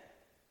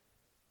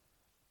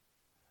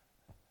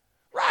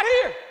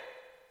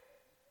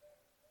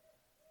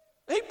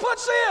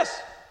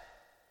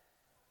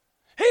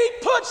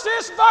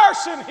 puts this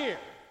verse in here.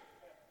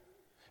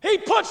 He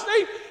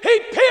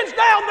pins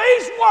down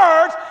these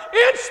words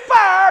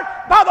inspired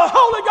by the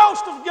Holy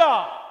Ghost of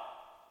God.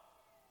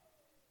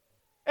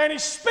 And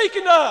he's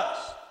speaking to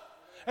us.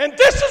 And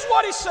this is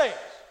what he says.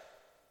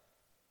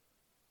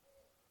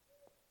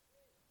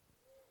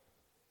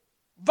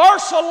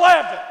 Verse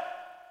 11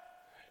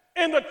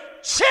 in the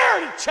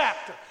charity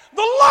chapter,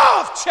 the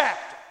love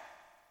chapter.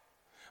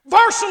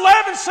 Verse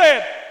 11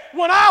 said,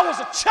 when I was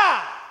a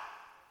child.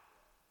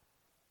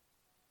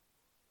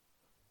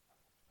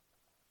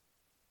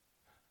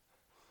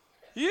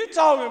 You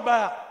talking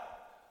about?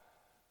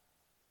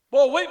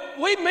 Boy,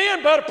 we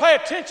men better pay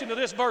attention to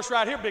this verse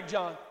right here, Big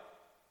John.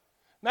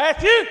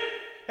 Matthew,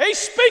 he's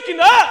speaking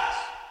to us.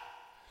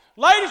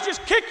 Ladies,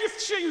 just kick your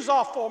shoes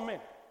off for a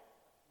minute.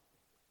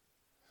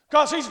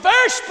 Because he's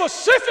very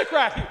specific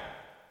right here.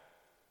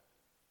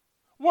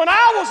 When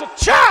I was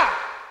a child,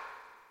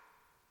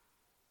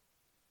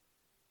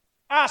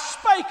 I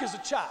spake as a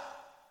child.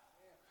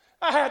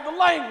 I had the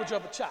language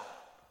of a child.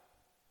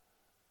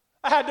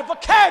 I had the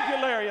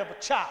vocabulary of a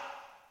child.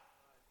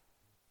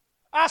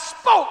 I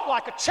spoke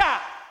like a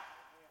child.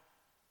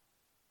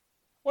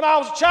 When I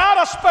was a child,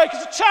 I spake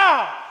as a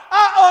child.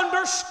 I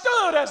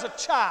understood as a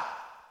child.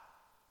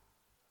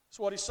 That's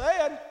what he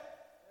said.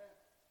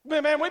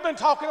 Man, we've been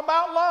talking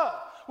about love.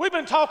 We've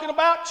been talking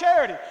about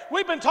charity.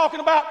 We've been talking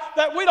about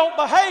that we don't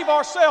behave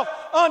ourselves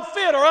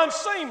unfit or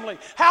unseemly.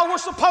 How we're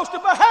supposed to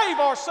behave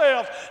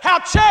ourselves. How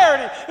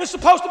charity is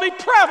supposed to be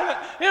prevalent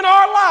in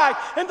our life.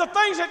 And the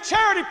things that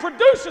charity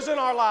produces in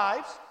our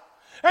lives.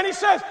 And he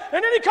says,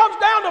 and then he comes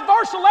down to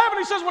verse 11.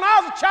 He says, when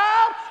I was a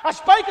child, I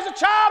spake as a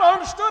child, I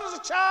understood as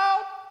a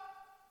child.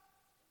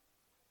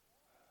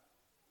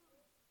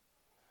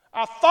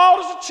 I thought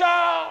as a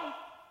child.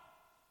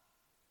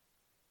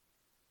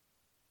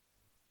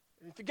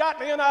 If you got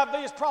the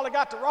NIV, it's probably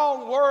got the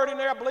wrong word in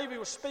there. I believe he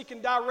was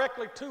speaking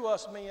directly to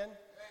us men.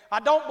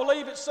 I don't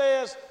believe it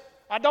says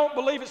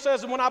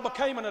when I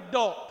became an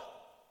adult.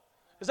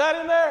 Is that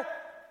in there?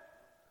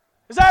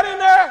 Is that in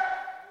there?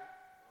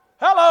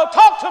 Hello,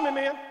 talk to me,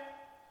 men.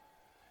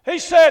 He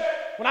said,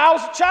 when I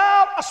was a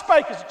child, I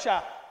spake as a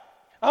child.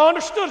 I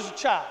understood as a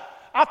child.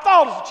 I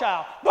thought as a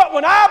child. But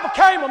when I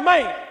became a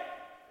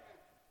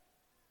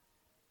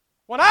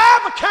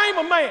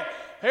man,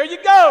 here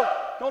you go.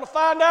 Going to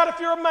find out if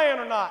you're a man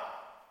or not.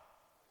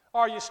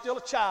 Are you still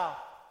a child?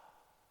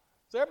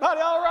 Is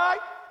everybody all right?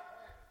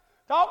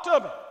 Talk to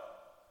me.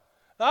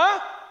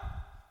 Huh?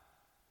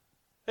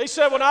 He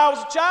said, when I was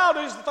a child,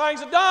 these are the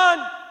things I've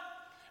done.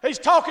 He's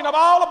talking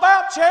all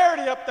about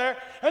charity up there.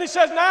 And he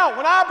says, now,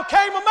 when I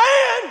became a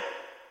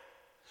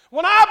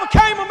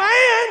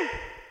man,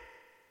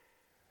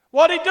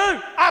 what'd he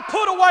do? I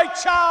put away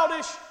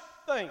childish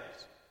things.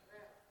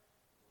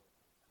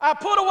 I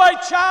put away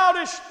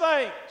childish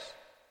things.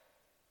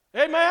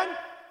 Amen?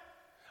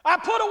 I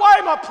put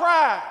away my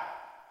pride.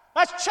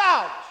 That's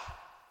childish.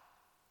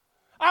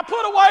 I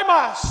put away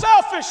my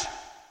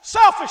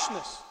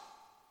selfishness.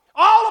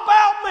 All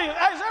about me.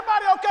 Is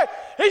everybody okay?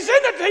 He's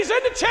in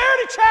the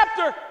charity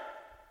chapter.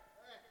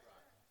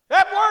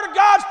 That word of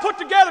God's put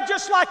together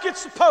just like it's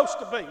supposed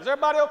to be. Is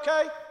everybody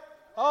okay?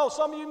 Oh,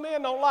 some of you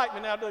men don't like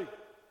me now, do you?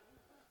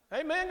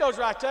 Amen goes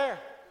right there.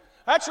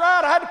 That's right.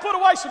 I had to put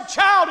away some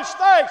childish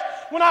things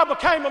when I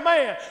became a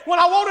man.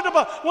 When I wanted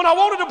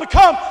to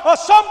become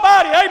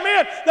somebody,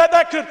 amen,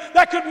 that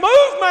could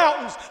move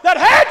mountains, that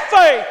had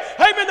faith,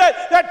 amen,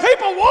 that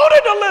people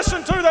wanted to listen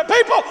to, that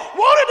people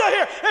wanted to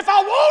hear. If I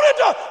wanted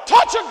to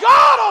touch a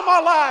God on my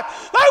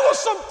life, there was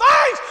some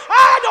things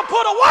I had to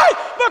put away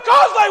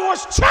because they was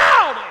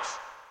childish.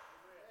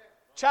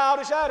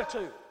 Childish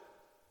attitude.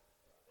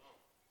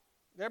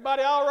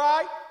 Everybody all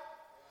right?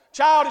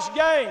 Childish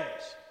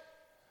games.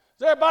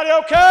 Is everybody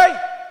okay?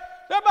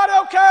 Is everybody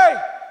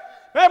okay?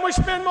 Man, we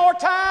spend more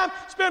time,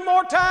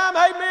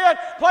 amen,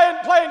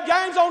 playing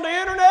games on the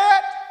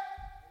internet.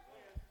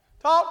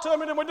 Talk to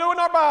me than we do in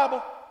our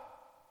Bible.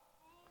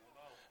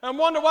 And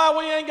wonder why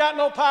we ain't got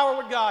no power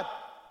with God.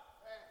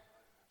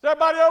 Is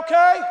everybody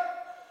okay?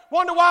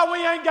 Wonder why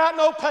we ain't got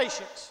no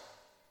patience.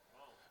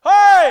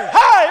 Hey,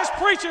 it's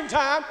preaching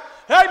time.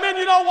 Amen,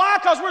 you know why?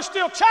 Because we're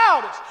still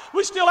childish.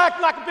 We still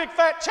acting like a big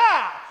fat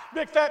child,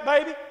 big fat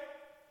baby.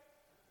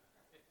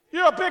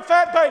 You're a big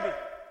fat baby.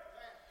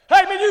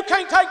 Hey, man, you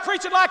can't take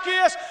preaching like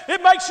this.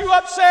 It makes you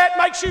upset,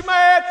 makes you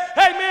mad.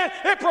 Hey, man,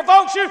 it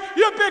provokes you.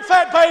 You're a big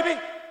fat baby.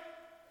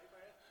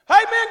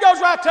 Hey, man, goes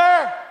right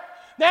there.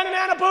 Nana,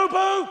 nana, boo,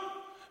 boo.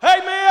 Hey,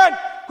 man,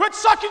 quit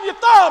sucking your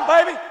thumb,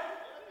 baby.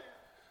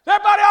 Is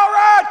everybody all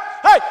right?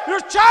 Hey, you're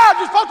a child.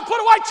 You're supposed to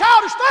put away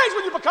childish things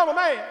when you become a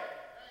man.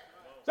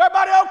 Is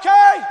everybody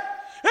okay?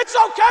 It's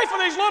okay for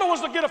these little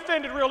ones to get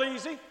offended real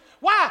easy.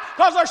 Why?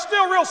 Because they're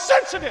still real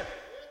sensitive.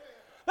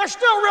 They're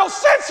still real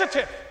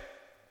sensitive.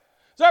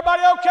 Is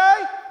everybody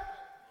okay?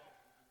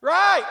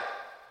 Right.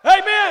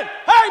 Amen.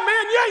 Hey,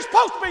 man, you ain't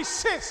supposed to be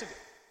sensitive.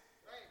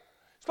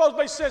 You're supposed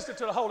to be sensitive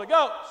to the Holy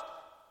Ghost.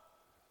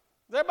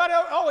 Is everybody,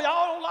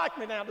 y'all don't like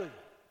me now, do you?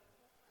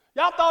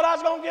 Y'all thought I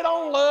was going to get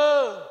on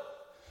love.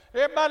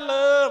 Everybody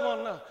love one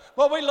another.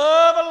 Well, we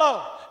love the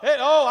Lord.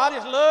 I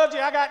just loved you.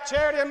 I got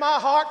charity in my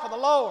heart for the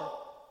Lord.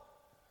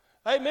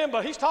 Amen.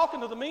 But he's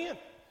talking to the men.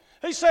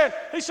 He said,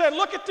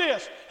 look at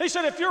this. He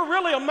said, if you're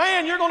really a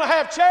man, you're going to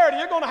have charity.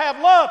 You're going to have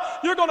love.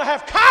 You're going to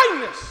have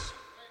kindness.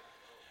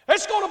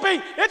 It's going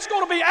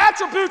to be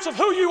attributes of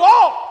who you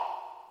are.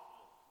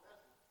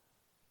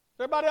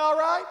 Everybody all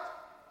right?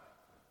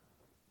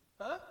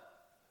 Huh?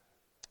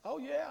 Oh,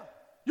 yeah.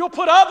 You'll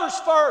put others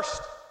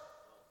first.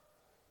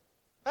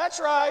 That's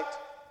right.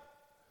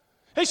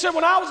 He said,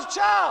 when I was a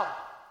child,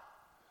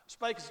 I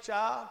spake as a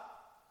child.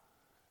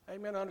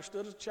 Amen. I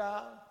understood as a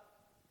child.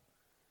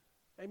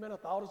 Amen. I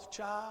thought as a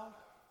child.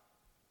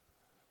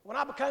 When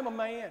I became a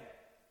man,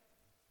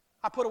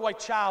 I put away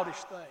childish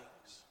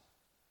things.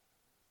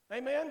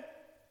 Amen.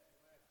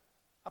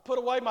 I put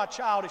away my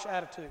childish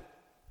attitude.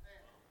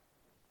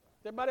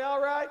 Is everybody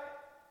all right?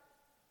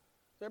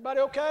 Is everybody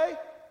okay?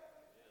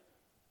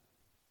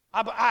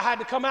 I had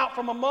to come out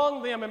from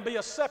among them and be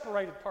a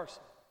separated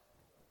person.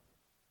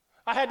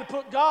 I had to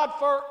put God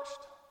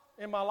first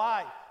in my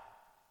life.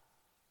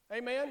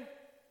 Amen.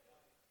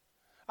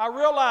 I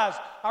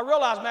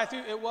realized, Matthew,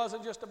 it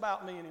wasn't just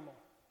about me anymore.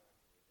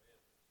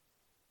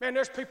 Man,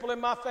 there's people in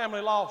my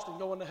family lost and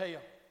going to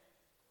hell.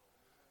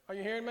 Are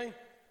you hearing me?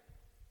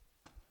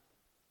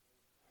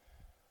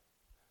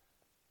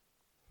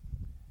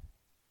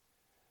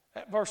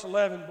 That verse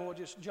 11, boy,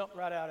 just jumped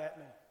right out at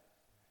me.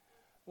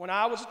 When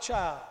I was a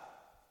child,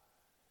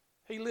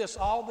 he lists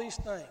all these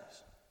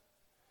things.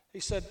 He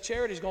said,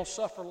 charity's going to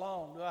suffer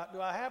long.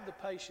 Do I have the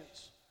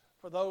patience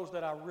for those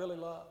that I really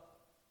love?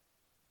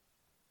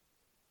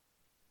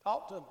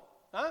 Talk to me.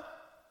 Huh?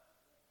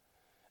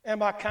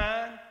 Am I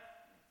kind?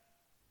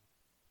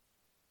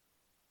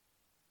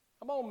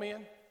 Come on,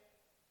 men.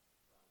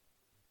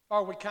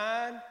 Are we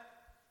kind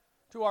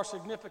to our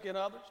significant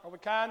others? Are we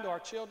kind to our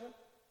children?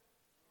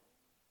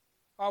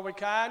 Are we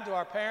kind to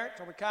our parents?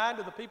 Are we kind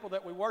to the people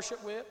that we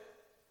worship with?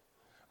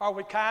 Are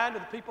we kind to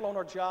the people on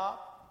our job?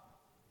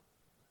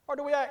 Or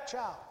do we act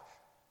childish?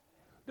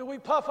 Do we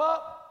puff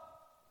up?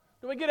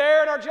 Do we get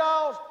air in our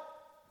jaws?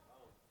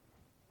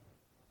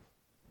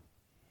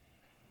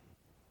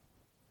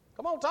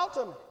 Come on, talk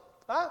to me.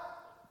 Huh?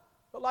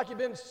 Look like you've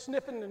been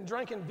sniffing and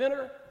drinking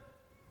vinegar.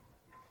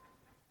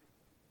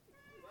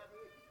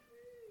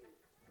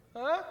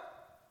 Huh?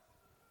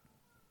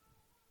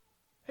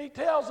 He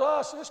tells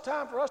us it's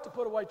time for us to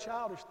put away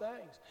childish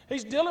things.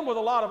 He's dealing with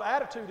a lot of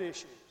attitude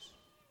issues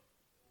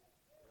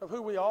of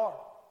who we are.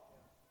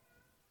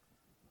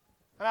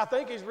 And I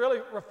think he's really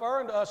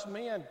referring to us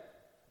men,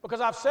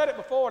 because I've said it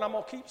before and I'm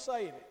going to keep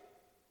saying it.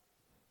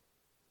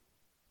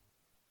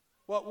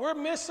 What we're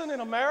missing in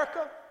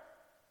America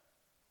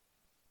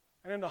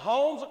and in the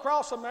homes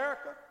across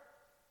America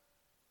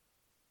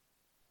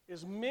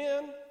is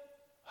men,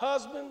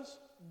 husbands,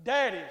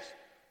 daddies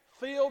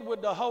filled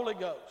with the Holy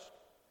Ghost.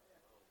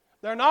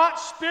 They're not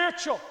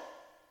spiritual.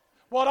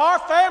 What our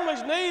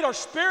families need are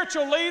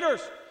spiritual leaders,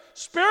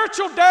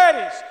 spiritual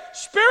daddies,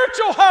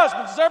 spiritual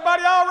husbands. Is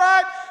everybody all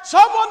right?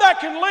 Someone that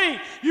can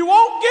lead. You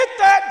won't get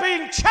that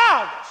being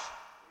childish.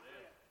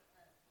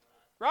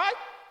 Right?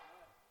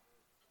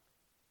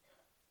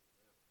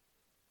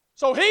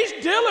 So he's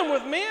dealing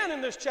with men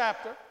in this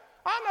chapter.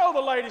 I know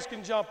the ladies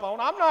can jump on.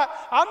 I'm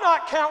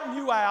not counting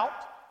you out.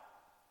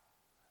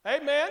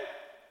 Amen.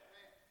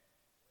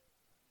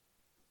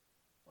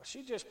 Well,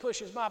 she just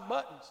pushes my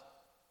buttons.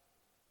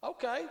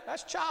 Okay,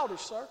 that's childish,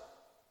 sir.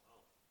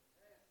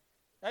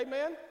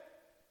 Amen.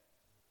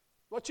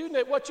 What you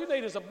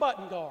need is a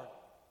button guard.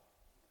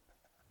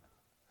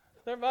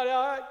 Is everybody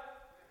all right?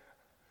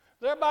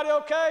 Is everybody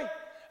okay?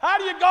 How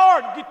do you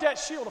guard and get that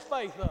shield of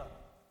faith up?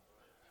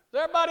 Is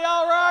everybody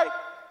all right?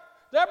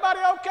 Is everybody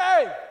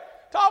okay?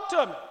 Talk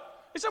to me.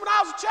 He said, when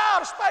I was a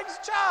child, I spake as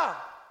a child.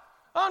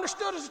 I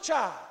understood as a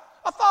child.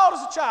 I thought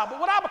as a child.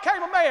 But when I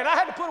became a man, I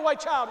had to put away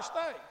childish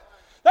things.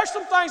 There's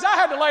some things I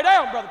had to lay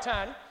down, Brother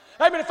Tiny.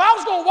 Amen. If I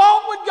was going to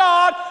walk with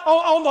God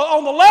on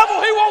the level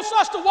He wants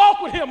us to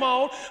walk with Him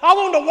on, I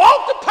wanted to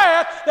walk the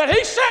path that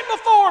He set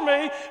before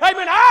me.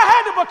 Amen. I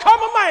had to become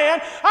a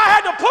man. I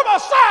had to put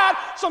aside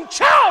some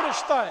childish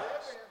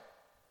things.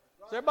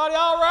 Is everybody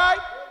all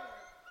right?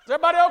 Is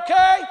everybody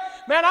okay?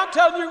 Man, I'm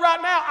telling you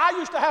right now, I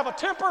used to have a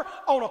temper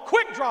on a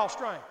quick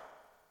drawstring.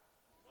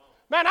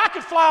 Man, I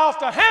could fly off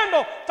the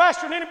handle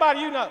faster than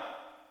anybody you know.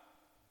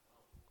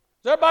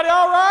 Is everybody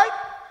all right?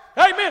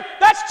 Amen.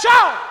 That's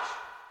childish.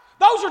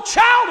 Those are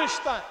childish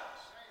things.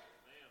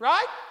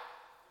 Right?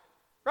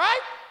 Right?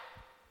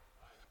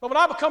 But when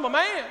I become a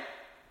man,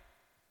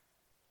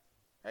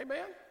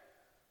 amen.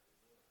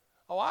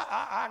 Oh,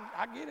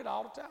 I get it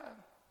all the time.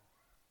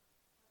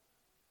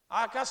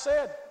 Like I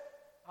said,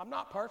 I'm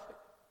not perfect.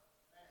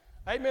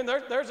 Amen.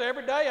 There's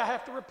every day I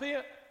have to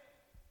repent.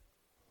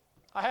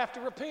 I have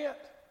to repent.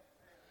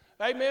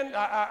 Amen.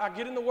 I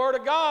get in the Word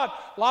of God.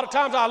 A lot of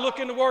times I look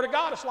in the Word of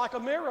God, it's like a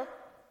mirror.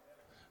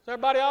 Is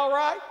everybody all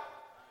right?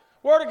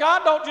 Word of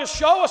God don't just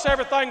show us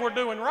everything we're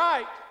doing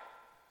right.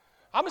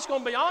 I'm just going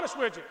to be honest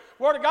with you.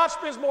 Word of God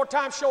spends more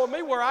time showing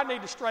me where I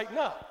need to straighten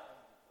up.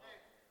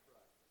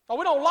 Oh,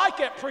 we don't like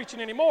that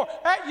preaching anymore.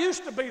 That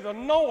used to be the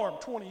norm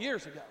 20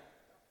 years ago.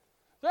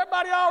 Is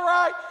everybody all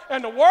right?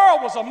 And the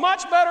world was a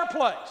much better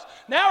place.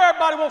 Now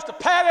everybody wants to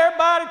pat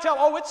everybody, tell,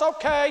 oh, it's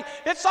okay,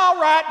 it's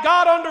all right,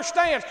 God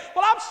understands.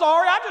 Well, I'm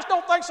sorry, I just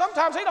don't think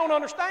sometimes He don't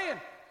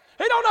understand.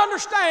 He don't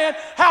understand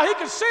how He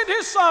can send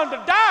His Son to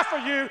die for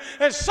you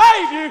and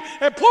save you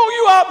and pull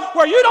you up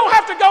where you don't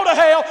have to go to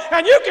hell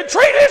and you can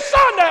treat His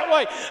Son that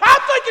way.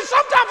 I'm thinking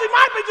sometimes He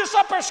might be just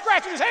up there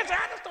scratching His head and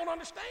saying, I just don't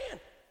understand.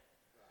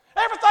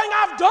 Everything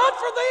I've done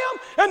for them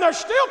and they're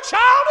still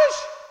childish.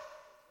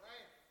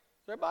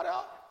 Is everybody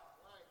out?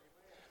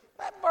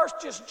 That verse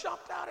just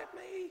jumped out at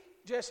me.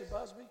 Jesse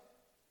Busby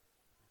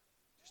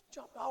just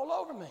jumped all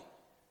over me.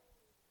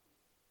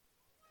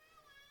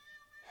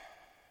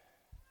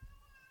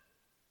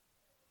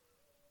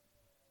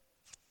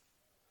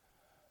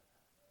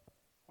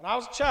 When I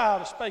was a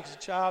child, I spake as a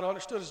child, I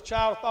understood as a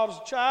child, I thought as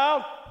a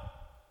child.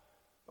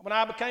 But when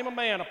I became a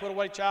man, I put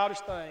away childish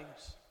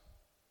things.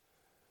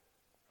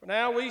 For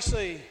now we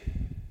see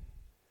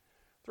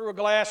through a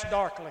glass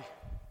darkly,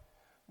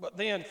 but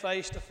then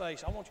face to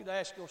face. I want you to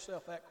ask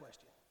yourself that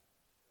question.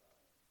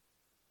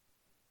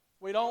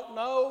 We don't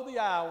know the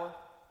hour.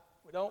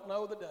 We don't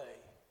know the day.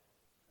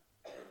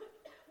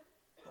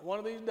 But one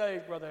of these days,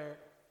 Brother Eric,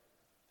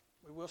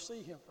 we will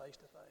see Him face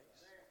to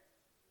face.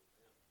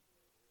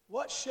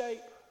 What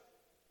shape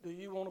do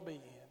you want to be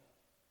in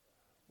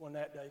when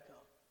that day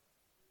comes?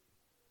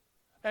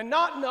 And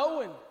not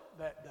knowing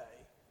that day,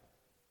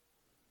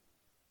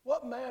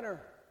 what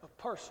manner of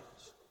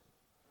persons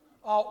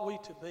ought we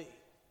to be? Is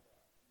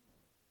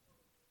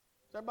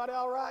everybody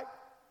all right?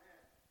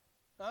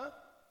 Huh?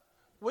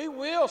 We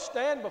will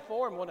stand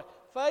before Him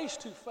face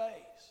to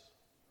face.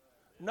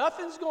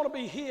 Nothing's going to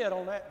be hid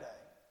on that day.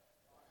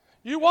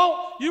 You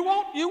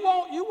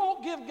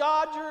won't give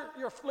God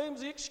your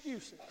flimsy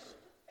excuses.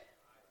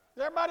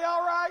 Is everybody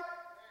all right?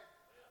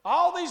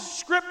 All these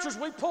scriptures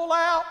we pull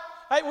out,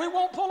 hey, we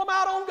won't pull them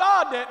out on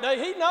God that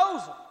day. He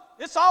knows them.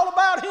 It's all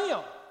about Him.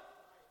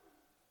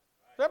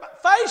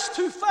 Face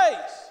to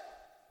face.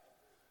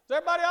 Is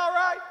everybody all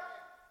right?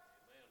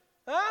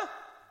 Huh?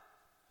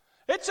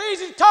 It's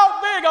easy to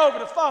talk big over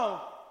the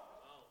phone.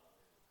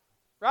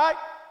 Right?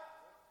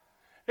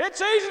 It's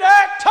easy to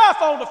act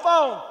tough on the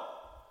phone.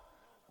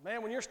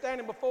 Man, when you're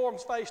standing before Him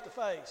face to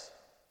face,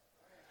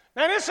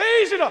 man, it's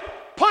easy to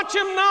punch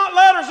them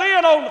letters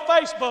in on the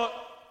Facebook.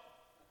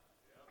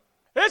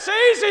 It's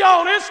easy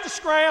on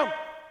Instagram.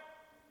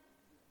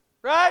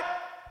 Right?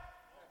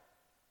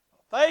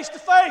 Face to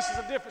face is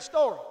a different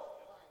story.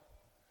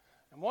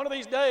 And one of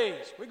these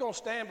days, we're going to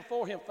stand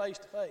before Him face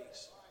to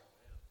face.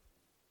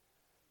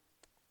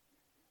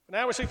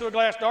 Now we see through a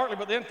glass darkly,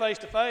 but then face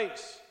to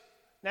face.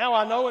 Now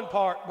I know in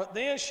part, but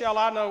then shall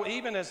I know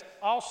even as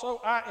also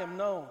I am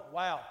known.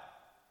 Wow.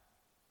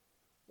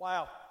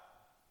 Wow.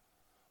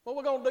 What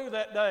we're going to do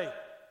that day,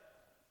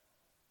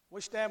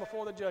 we stand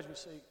before the judgment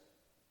seat.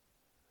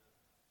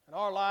 And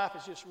our life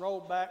is just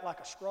rolled back like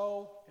a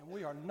scroll, and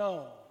we are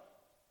known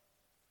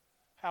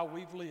how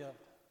we've lived.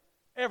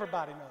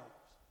 Everybody knows.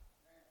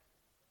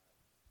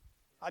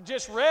 I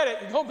just read it.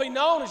 You're going to be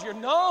known as you're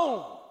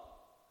known.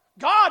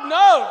 God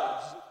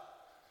knows.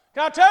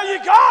 Can I tell you,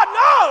 God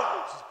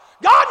knows.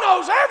 God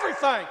knows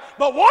everything.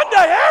 But one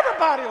day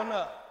everybody will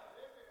know.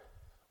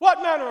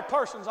 What manner of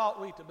persons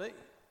ought we to be?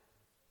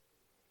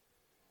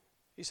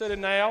 He said,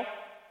 and now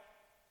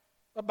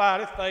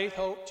abideth faith,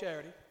 hope,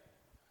 charity.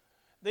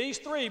 These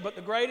three, but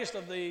the greatest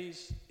of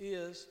these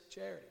is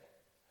charity.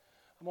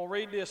 I'm going to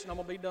read this and I'm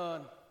going to be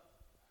done.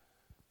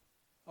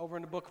 Over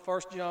in the book of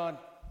 1 John,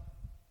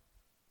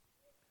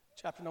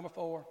 chapter number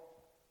 4.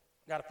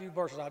 Got a few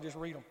verses, I'll just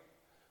read them.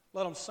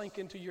 Let them sink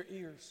into your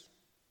ears.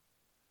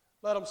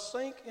 Let them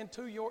sink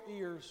into your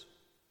ears,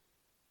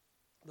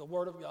 the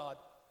Word of God,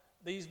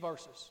 these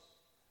verses.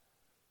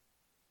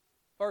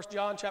 1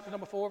 John chapter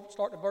number 4,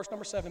 starting at verse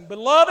number 7.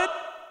 Beloved,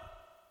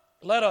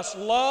 let us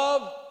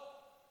love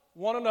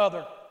one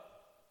another,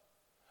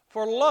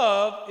 for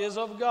love is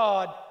of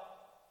God.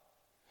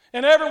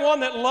 And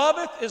everyone that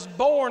loveth is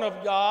born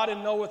of God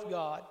and knoweth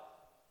God.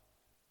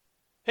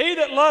 He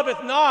that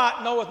loveth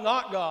not knoweth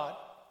not God,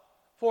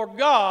 for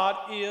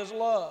God is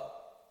love.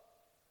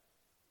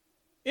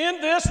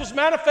 In this was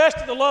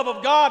manifested the love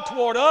of God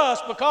toward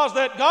us, because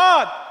that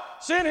God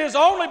sent His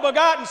only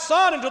begotten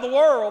Son into the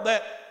world,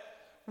 that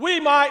we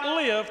might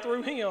live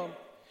through Him.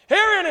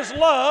 Herein is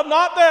love,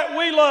 not that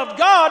we loved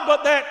God,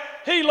 but that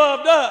He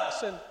loved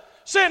us, and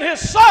sent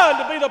His Son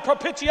to be the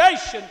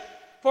propitiation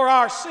for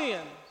our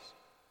sins.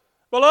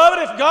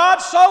 Beloved, if God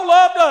so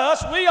loved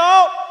us, we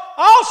ought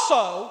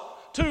also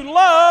to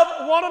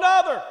love one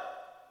another.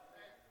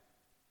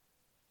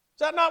 Is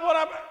that not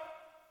what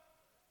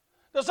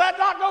does that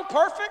not go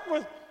perfect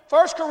with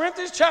 1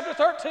 Corinthians chapter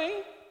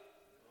 13?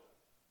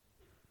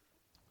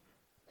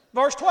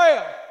 Verse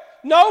 12.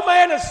 No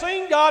man has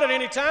seen God at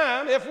any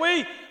time. If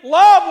we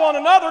love one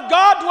another,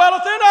 God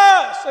dwelleth in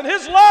us, and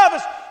His love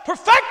is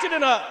perfected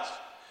in us.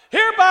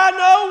 Hereby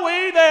know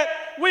we that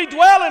we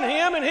dwell in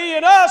Him, and He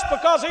in us,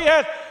 because He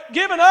hath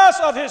given us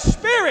of His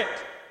Spirit.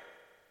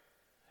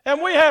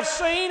 And we have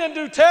seen and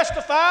do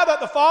testify that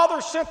the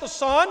Father sent the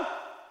Son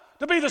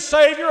to be the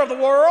Savior of the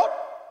world.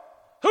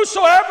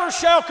 Whosoever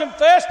shall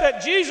confess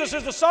that Jesus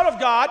is the Son of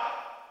God,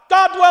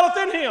 God dwelleth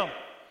in him,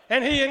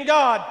 and he in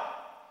God.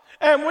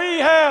 And we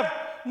have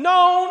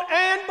known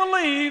and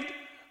believed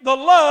the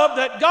love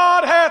that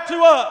God hath to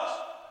us.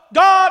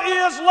 God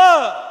is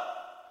love,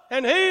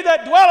 and he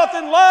that dwelleth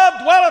in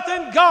love dwelleth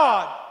in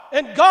God,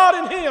 and God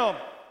in him.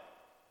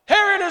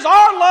 Herein is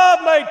our love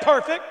made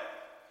perfect,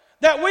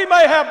 that we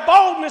may have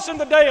boldness in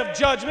the day of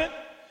judgment,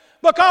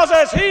 because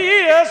as he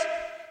is,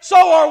 so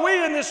are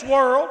we in this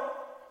world.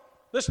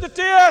 Listen to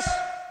this.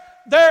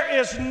 There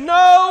is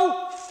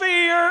no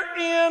fear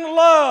in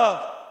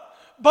love,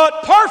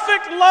 but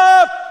perfect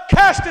love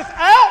casteth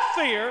out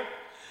fear,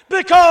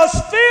 because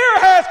fear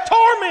hath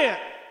torment.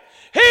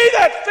 He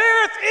that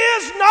feareth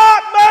is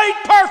not made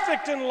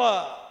perfect in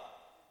love.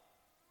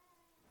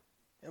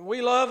 And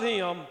we love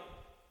him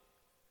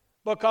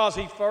because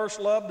he first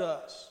loved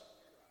us.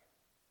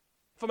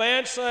 If a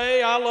man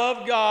say, I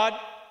love God,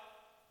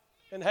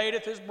 and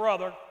hateth his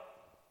brother,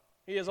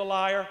 he is a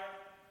liar.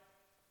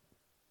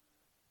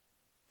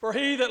 For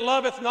he that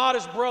loveth not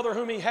his brother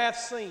whom he hath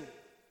seen,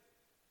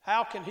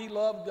 how can he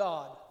love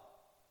God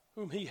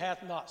whom he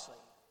hath not seen?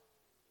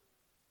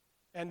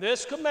 And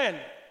this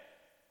commandment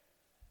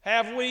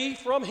have we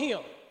from him,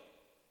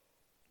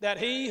 that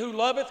he who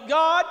loveth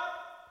God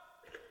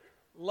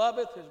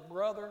loveth his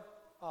brother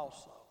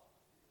also.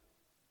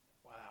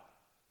 Wow.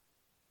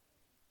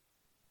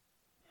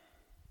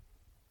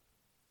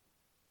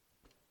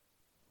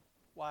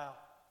 Wow.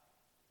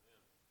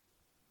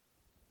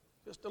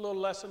 Just a little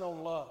lesson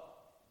on love.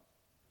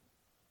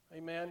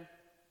 Amen.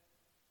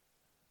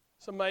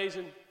 It's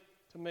amazing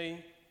to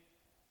me,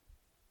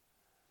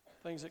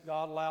 things that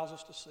God allows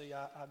us to see.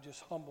 I'm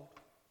just humbled.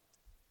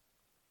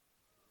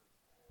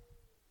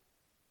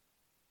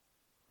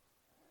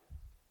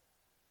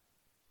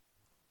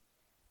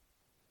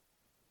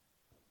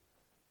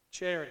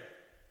 Charity.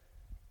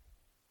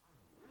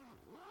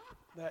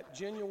 That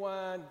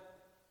genuine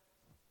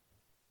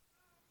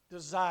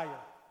desire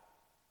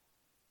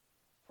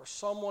for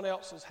someone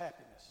else's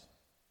happiness.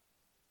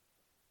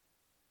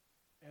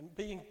 And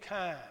being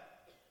kind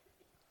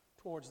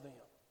towards them.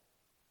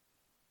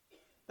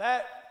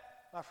 That,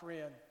 my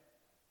friend,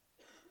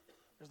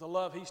 is the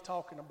love he's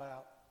talking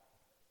about.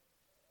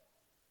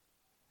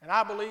 And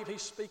I believe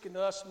he's speaking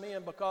to us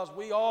men because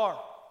we are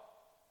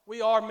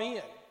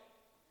men.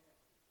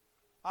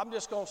 I'm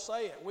just going to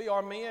say it. We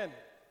are men.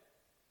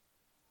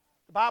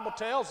 The Bible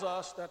tells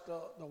us that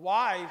the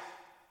wife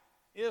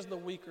is the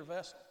weaker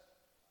vessel.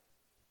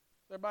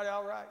 Everybody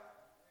all right?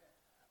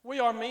 We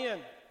are men.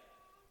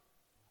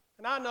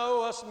 And I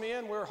know us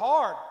men, we're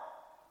hard.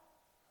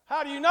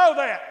 How do you know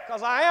that?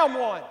 Because I am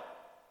one.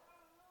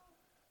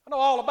 I know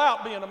all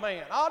about being a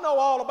man. I know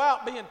all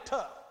about being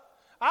tough.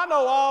 I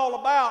know all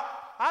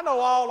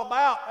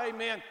about,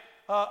 amen,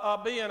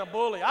 being a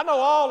bully. I know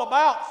all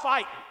about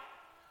fighting.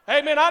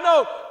 Amen. I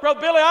know,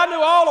 Brother Billy, I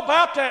knew all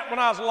about that when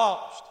I was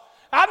lost.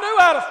 I knew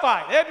how to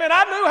fight. Amen.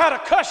 I knew how to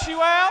cuss you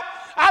out.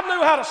 I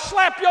knew how to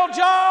slap your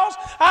jaws.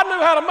 I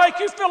knew how to make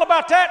you feel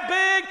about that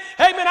big.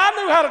 Amen. I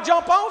knew how to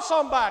jump on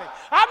somebody.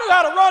 I knew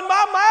how to run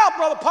my mouth,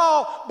 Brother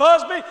Paul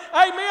Busby.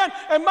 Amen.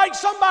 And make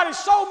somebody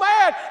so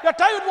mad that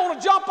they would want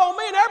to jump on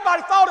me, and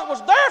everybody thought it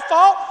was their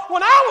fault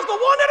when I was the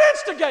one that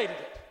instigated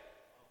it.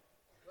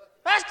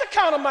 That's the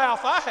kind of mouth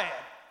I had.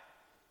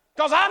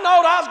 Because I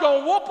knowed I was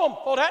going to whoop them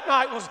before that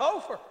night was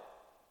over.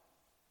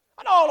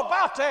 I know all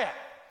about that.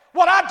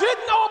 What I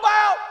didn't know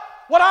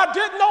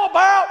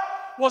about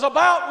was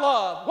about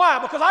love. Why?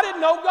 Because I didn't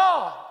know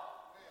God.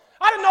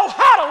 I didn't know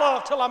how to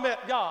love till I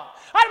met God.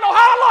 I didn't know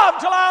how to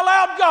love till I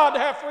allowed God to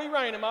have free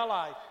reign in my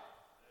life.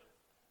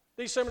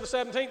 December the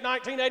 17th,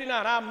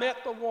 1989, I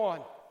met the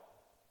one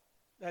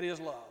that is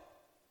love.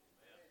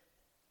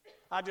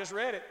 I just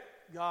read it.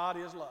 God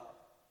is love.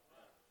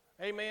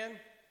 Amen.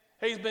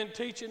 He's been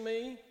teaching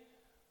me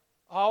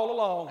all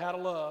along how to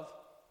love.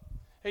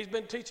 He's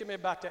been teaching me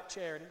about that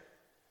charity.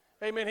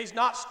 Amen. He's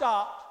not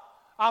stopped.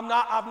 I've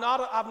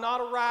not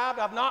arrived.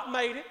 I've not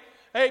made it.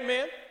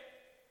 Amen.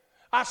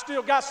 I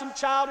still got some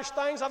childish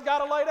things I've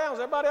got to lay down. Is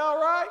everybody all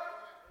right?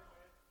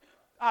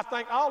 I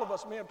think all of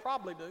us men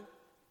probably do,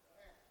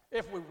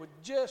 if we would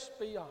just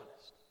be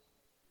honest.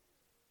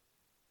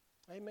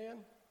 Amen.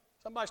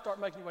 Somebody start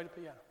making your way to the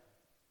piano.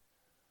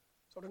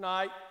 So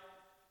tonight,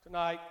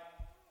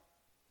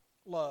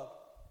 love.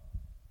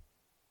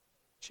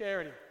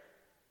 Charity.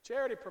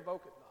 Charity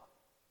provoketh not.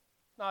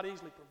 Not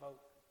easily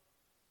provoked.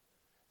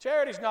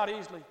 Charity's not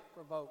easily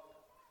provoked.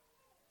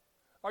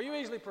 Are you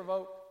easily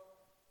provoked?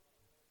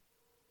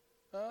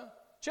 Huh?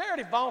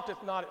 Charity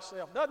vaunteth not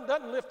itself.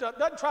 Doesn't lift up,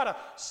 doesn't try to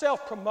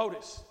self-promote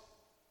us.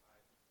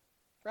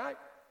 Right?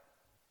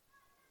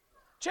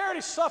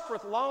 Charity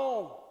suffereth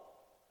long.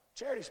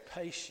 Charity's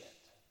patient.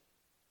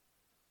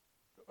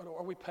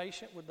 Are we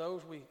patient with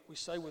those we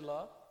say we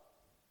love?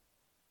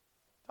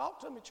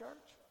 Talk to me, church.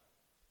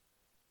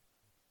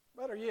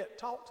 Better yet,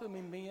 talk to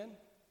me, men.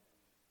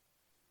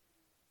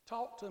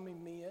 Talk to me,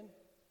 men.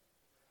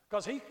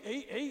 Because he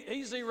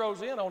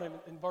zeroes in on him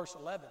in verse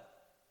 11.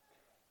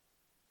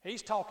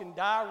 He's talking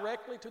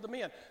directly to the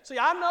men. See,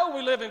 I know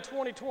we live in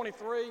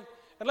 2023,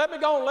 and let me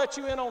go and let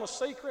you in on a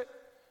secret.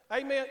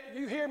 Amen.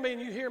 You hear me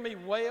and you hear me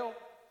well.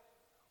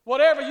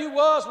 Whatever you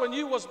was when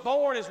you was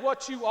born is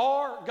what you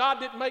are.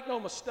 God didn't make no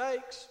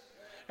mistakes.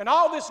 And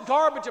all this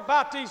garbage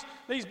about these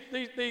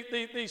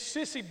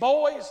sissy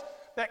boys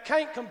that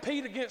can't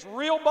compete against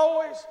real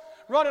boys,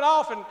 running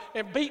off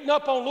and beating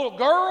up on little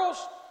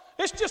girls,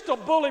 it's just a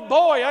bully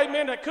boy,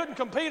 amen, that couldn't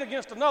compete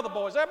against another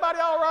boy. Is everybody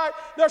all right?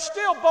 They're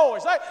still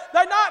boys.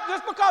 They're not,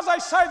 just because they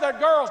say they're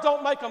girls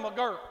don't make them a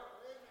girl.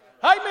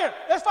 Amen.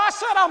 If I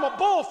said I'm a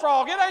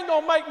bullfrog, it ain't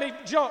going to make me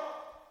jump.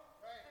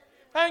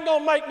 It ain't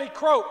going to make me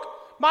croak.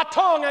 My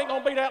tongue ain't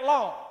going to be that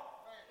long.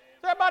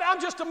 Is everybody,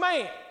 I'm just a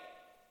man.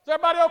 Is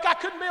everybody okay? I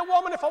couldn't be a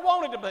woman if I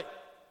wanted to be.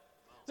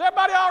 Is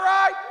everybody all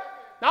right?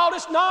 And all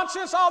this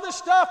nonsense, all this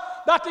stuff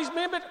about these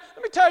men. Let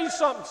me tell you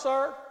something,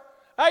 sir.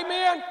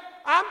 Amen.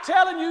 I'm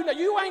telling you that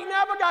you ain't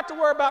never got to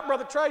worry about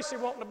Brother Tracy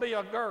wanting to be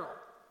a girl.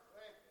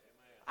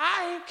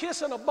 I ain't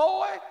kissing a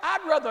boy.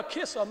 I'd rather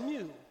kiss a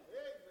mule.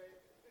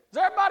 Is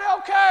everybody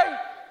okay?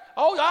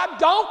 Oh, that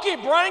donkey,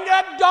 bring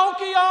that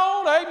donkey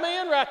on.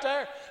 Amen, right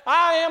there.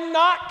 I am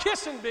not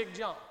kissing Big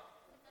John.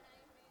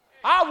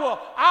 I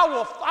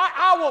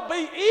will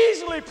be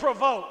easily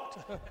provoked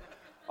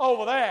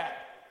over that.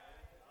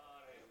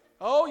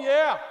 Oh,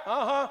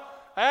 yeah.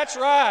 That's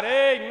right.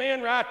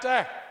 Amen, right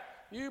there.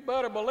 You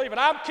better believe it.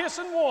 I'm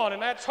kissing one,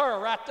 and that's her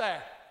right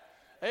there.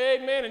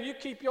 Amen. And you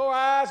keep your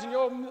eyes and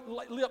your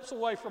lips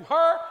away from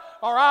her,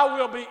 or I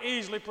will be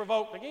easily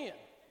provoked again.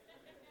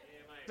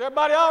 Is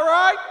everybody all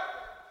right?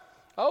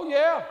 Oh,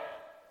 yeah.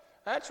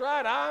 That's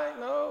right. I ain't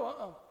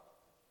no.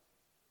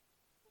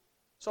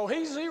 So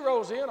he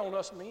zeroes in on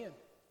us men.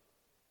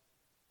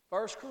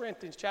 1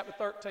 Corinthians chapter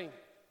 13.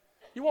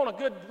 You want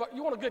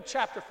a good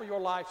chapter for your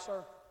life,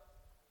 sir?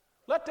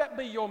 Let that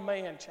be your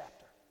man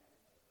chapter.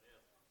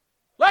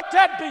 Let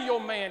that be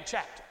your man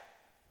chapter.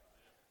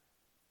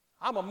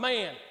 I'm a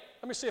man.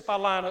 Let me see if I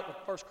line up with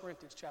 1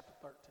 Corinthians chapter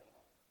 13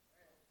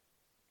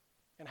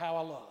 and how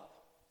I love.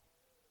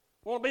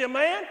 Want to be a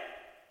man?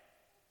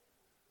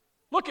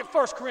 Look at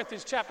 1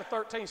 Corinthians chapter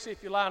 13, see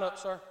if you line up,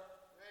 sir.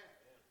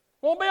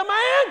 Want to be a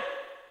man?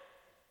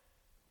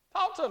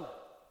 Talk to me.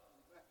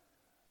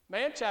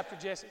 Man chapter,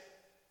 Jesse.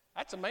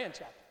 That's a man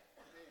chapter.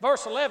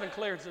 Verse 11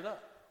 clears it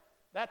up.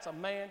 That's a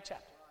man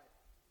chapter.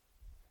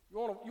 You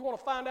want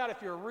to find out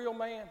if you're a real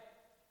man?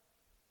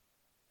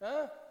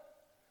 Huh?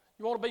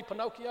 You want to be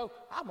Pinocchio?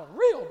 I'm a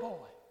real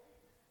boy.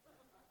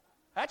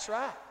 That's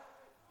right.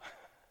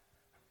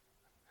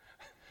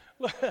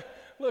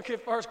 Look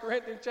at 1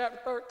 Corinthians chapter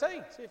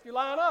 13. See if you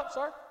line up,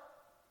 sir.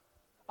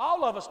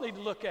 All of us need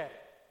to look at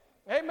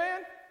it.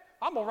 Amen?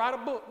 I'm going to write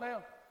a book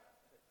now.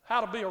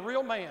 How to be a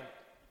real man.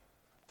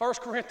 1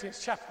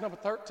 Corinthians chapter number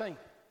 13.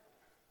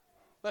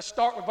 Let's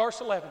start with verse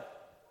 11.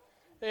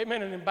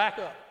 Amen, and then back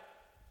up.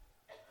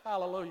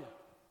 Hallelujah.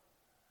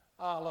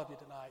 I love you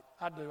tonight.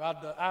 I do.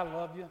 I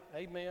love you.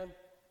 Amen.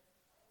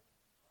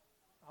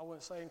 I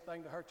wouldn't say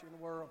anything to hurt you in the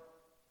world.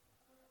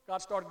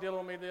 God started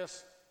dealing with me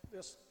this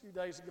few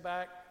days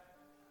back.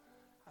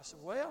 I said,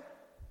 well,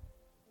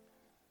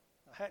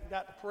 I hadn't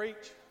got to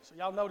preach, so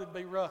y'all know it'd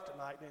be rough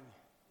tonight, didn't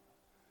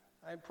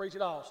you? I didn't preach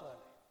at all Sunday.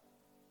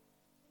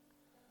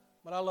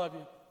 But I love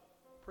you.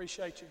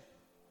 Appreciate you.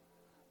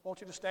 I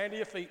want you to stand to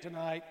your feet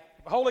tonight.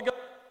 The Holy Ghost.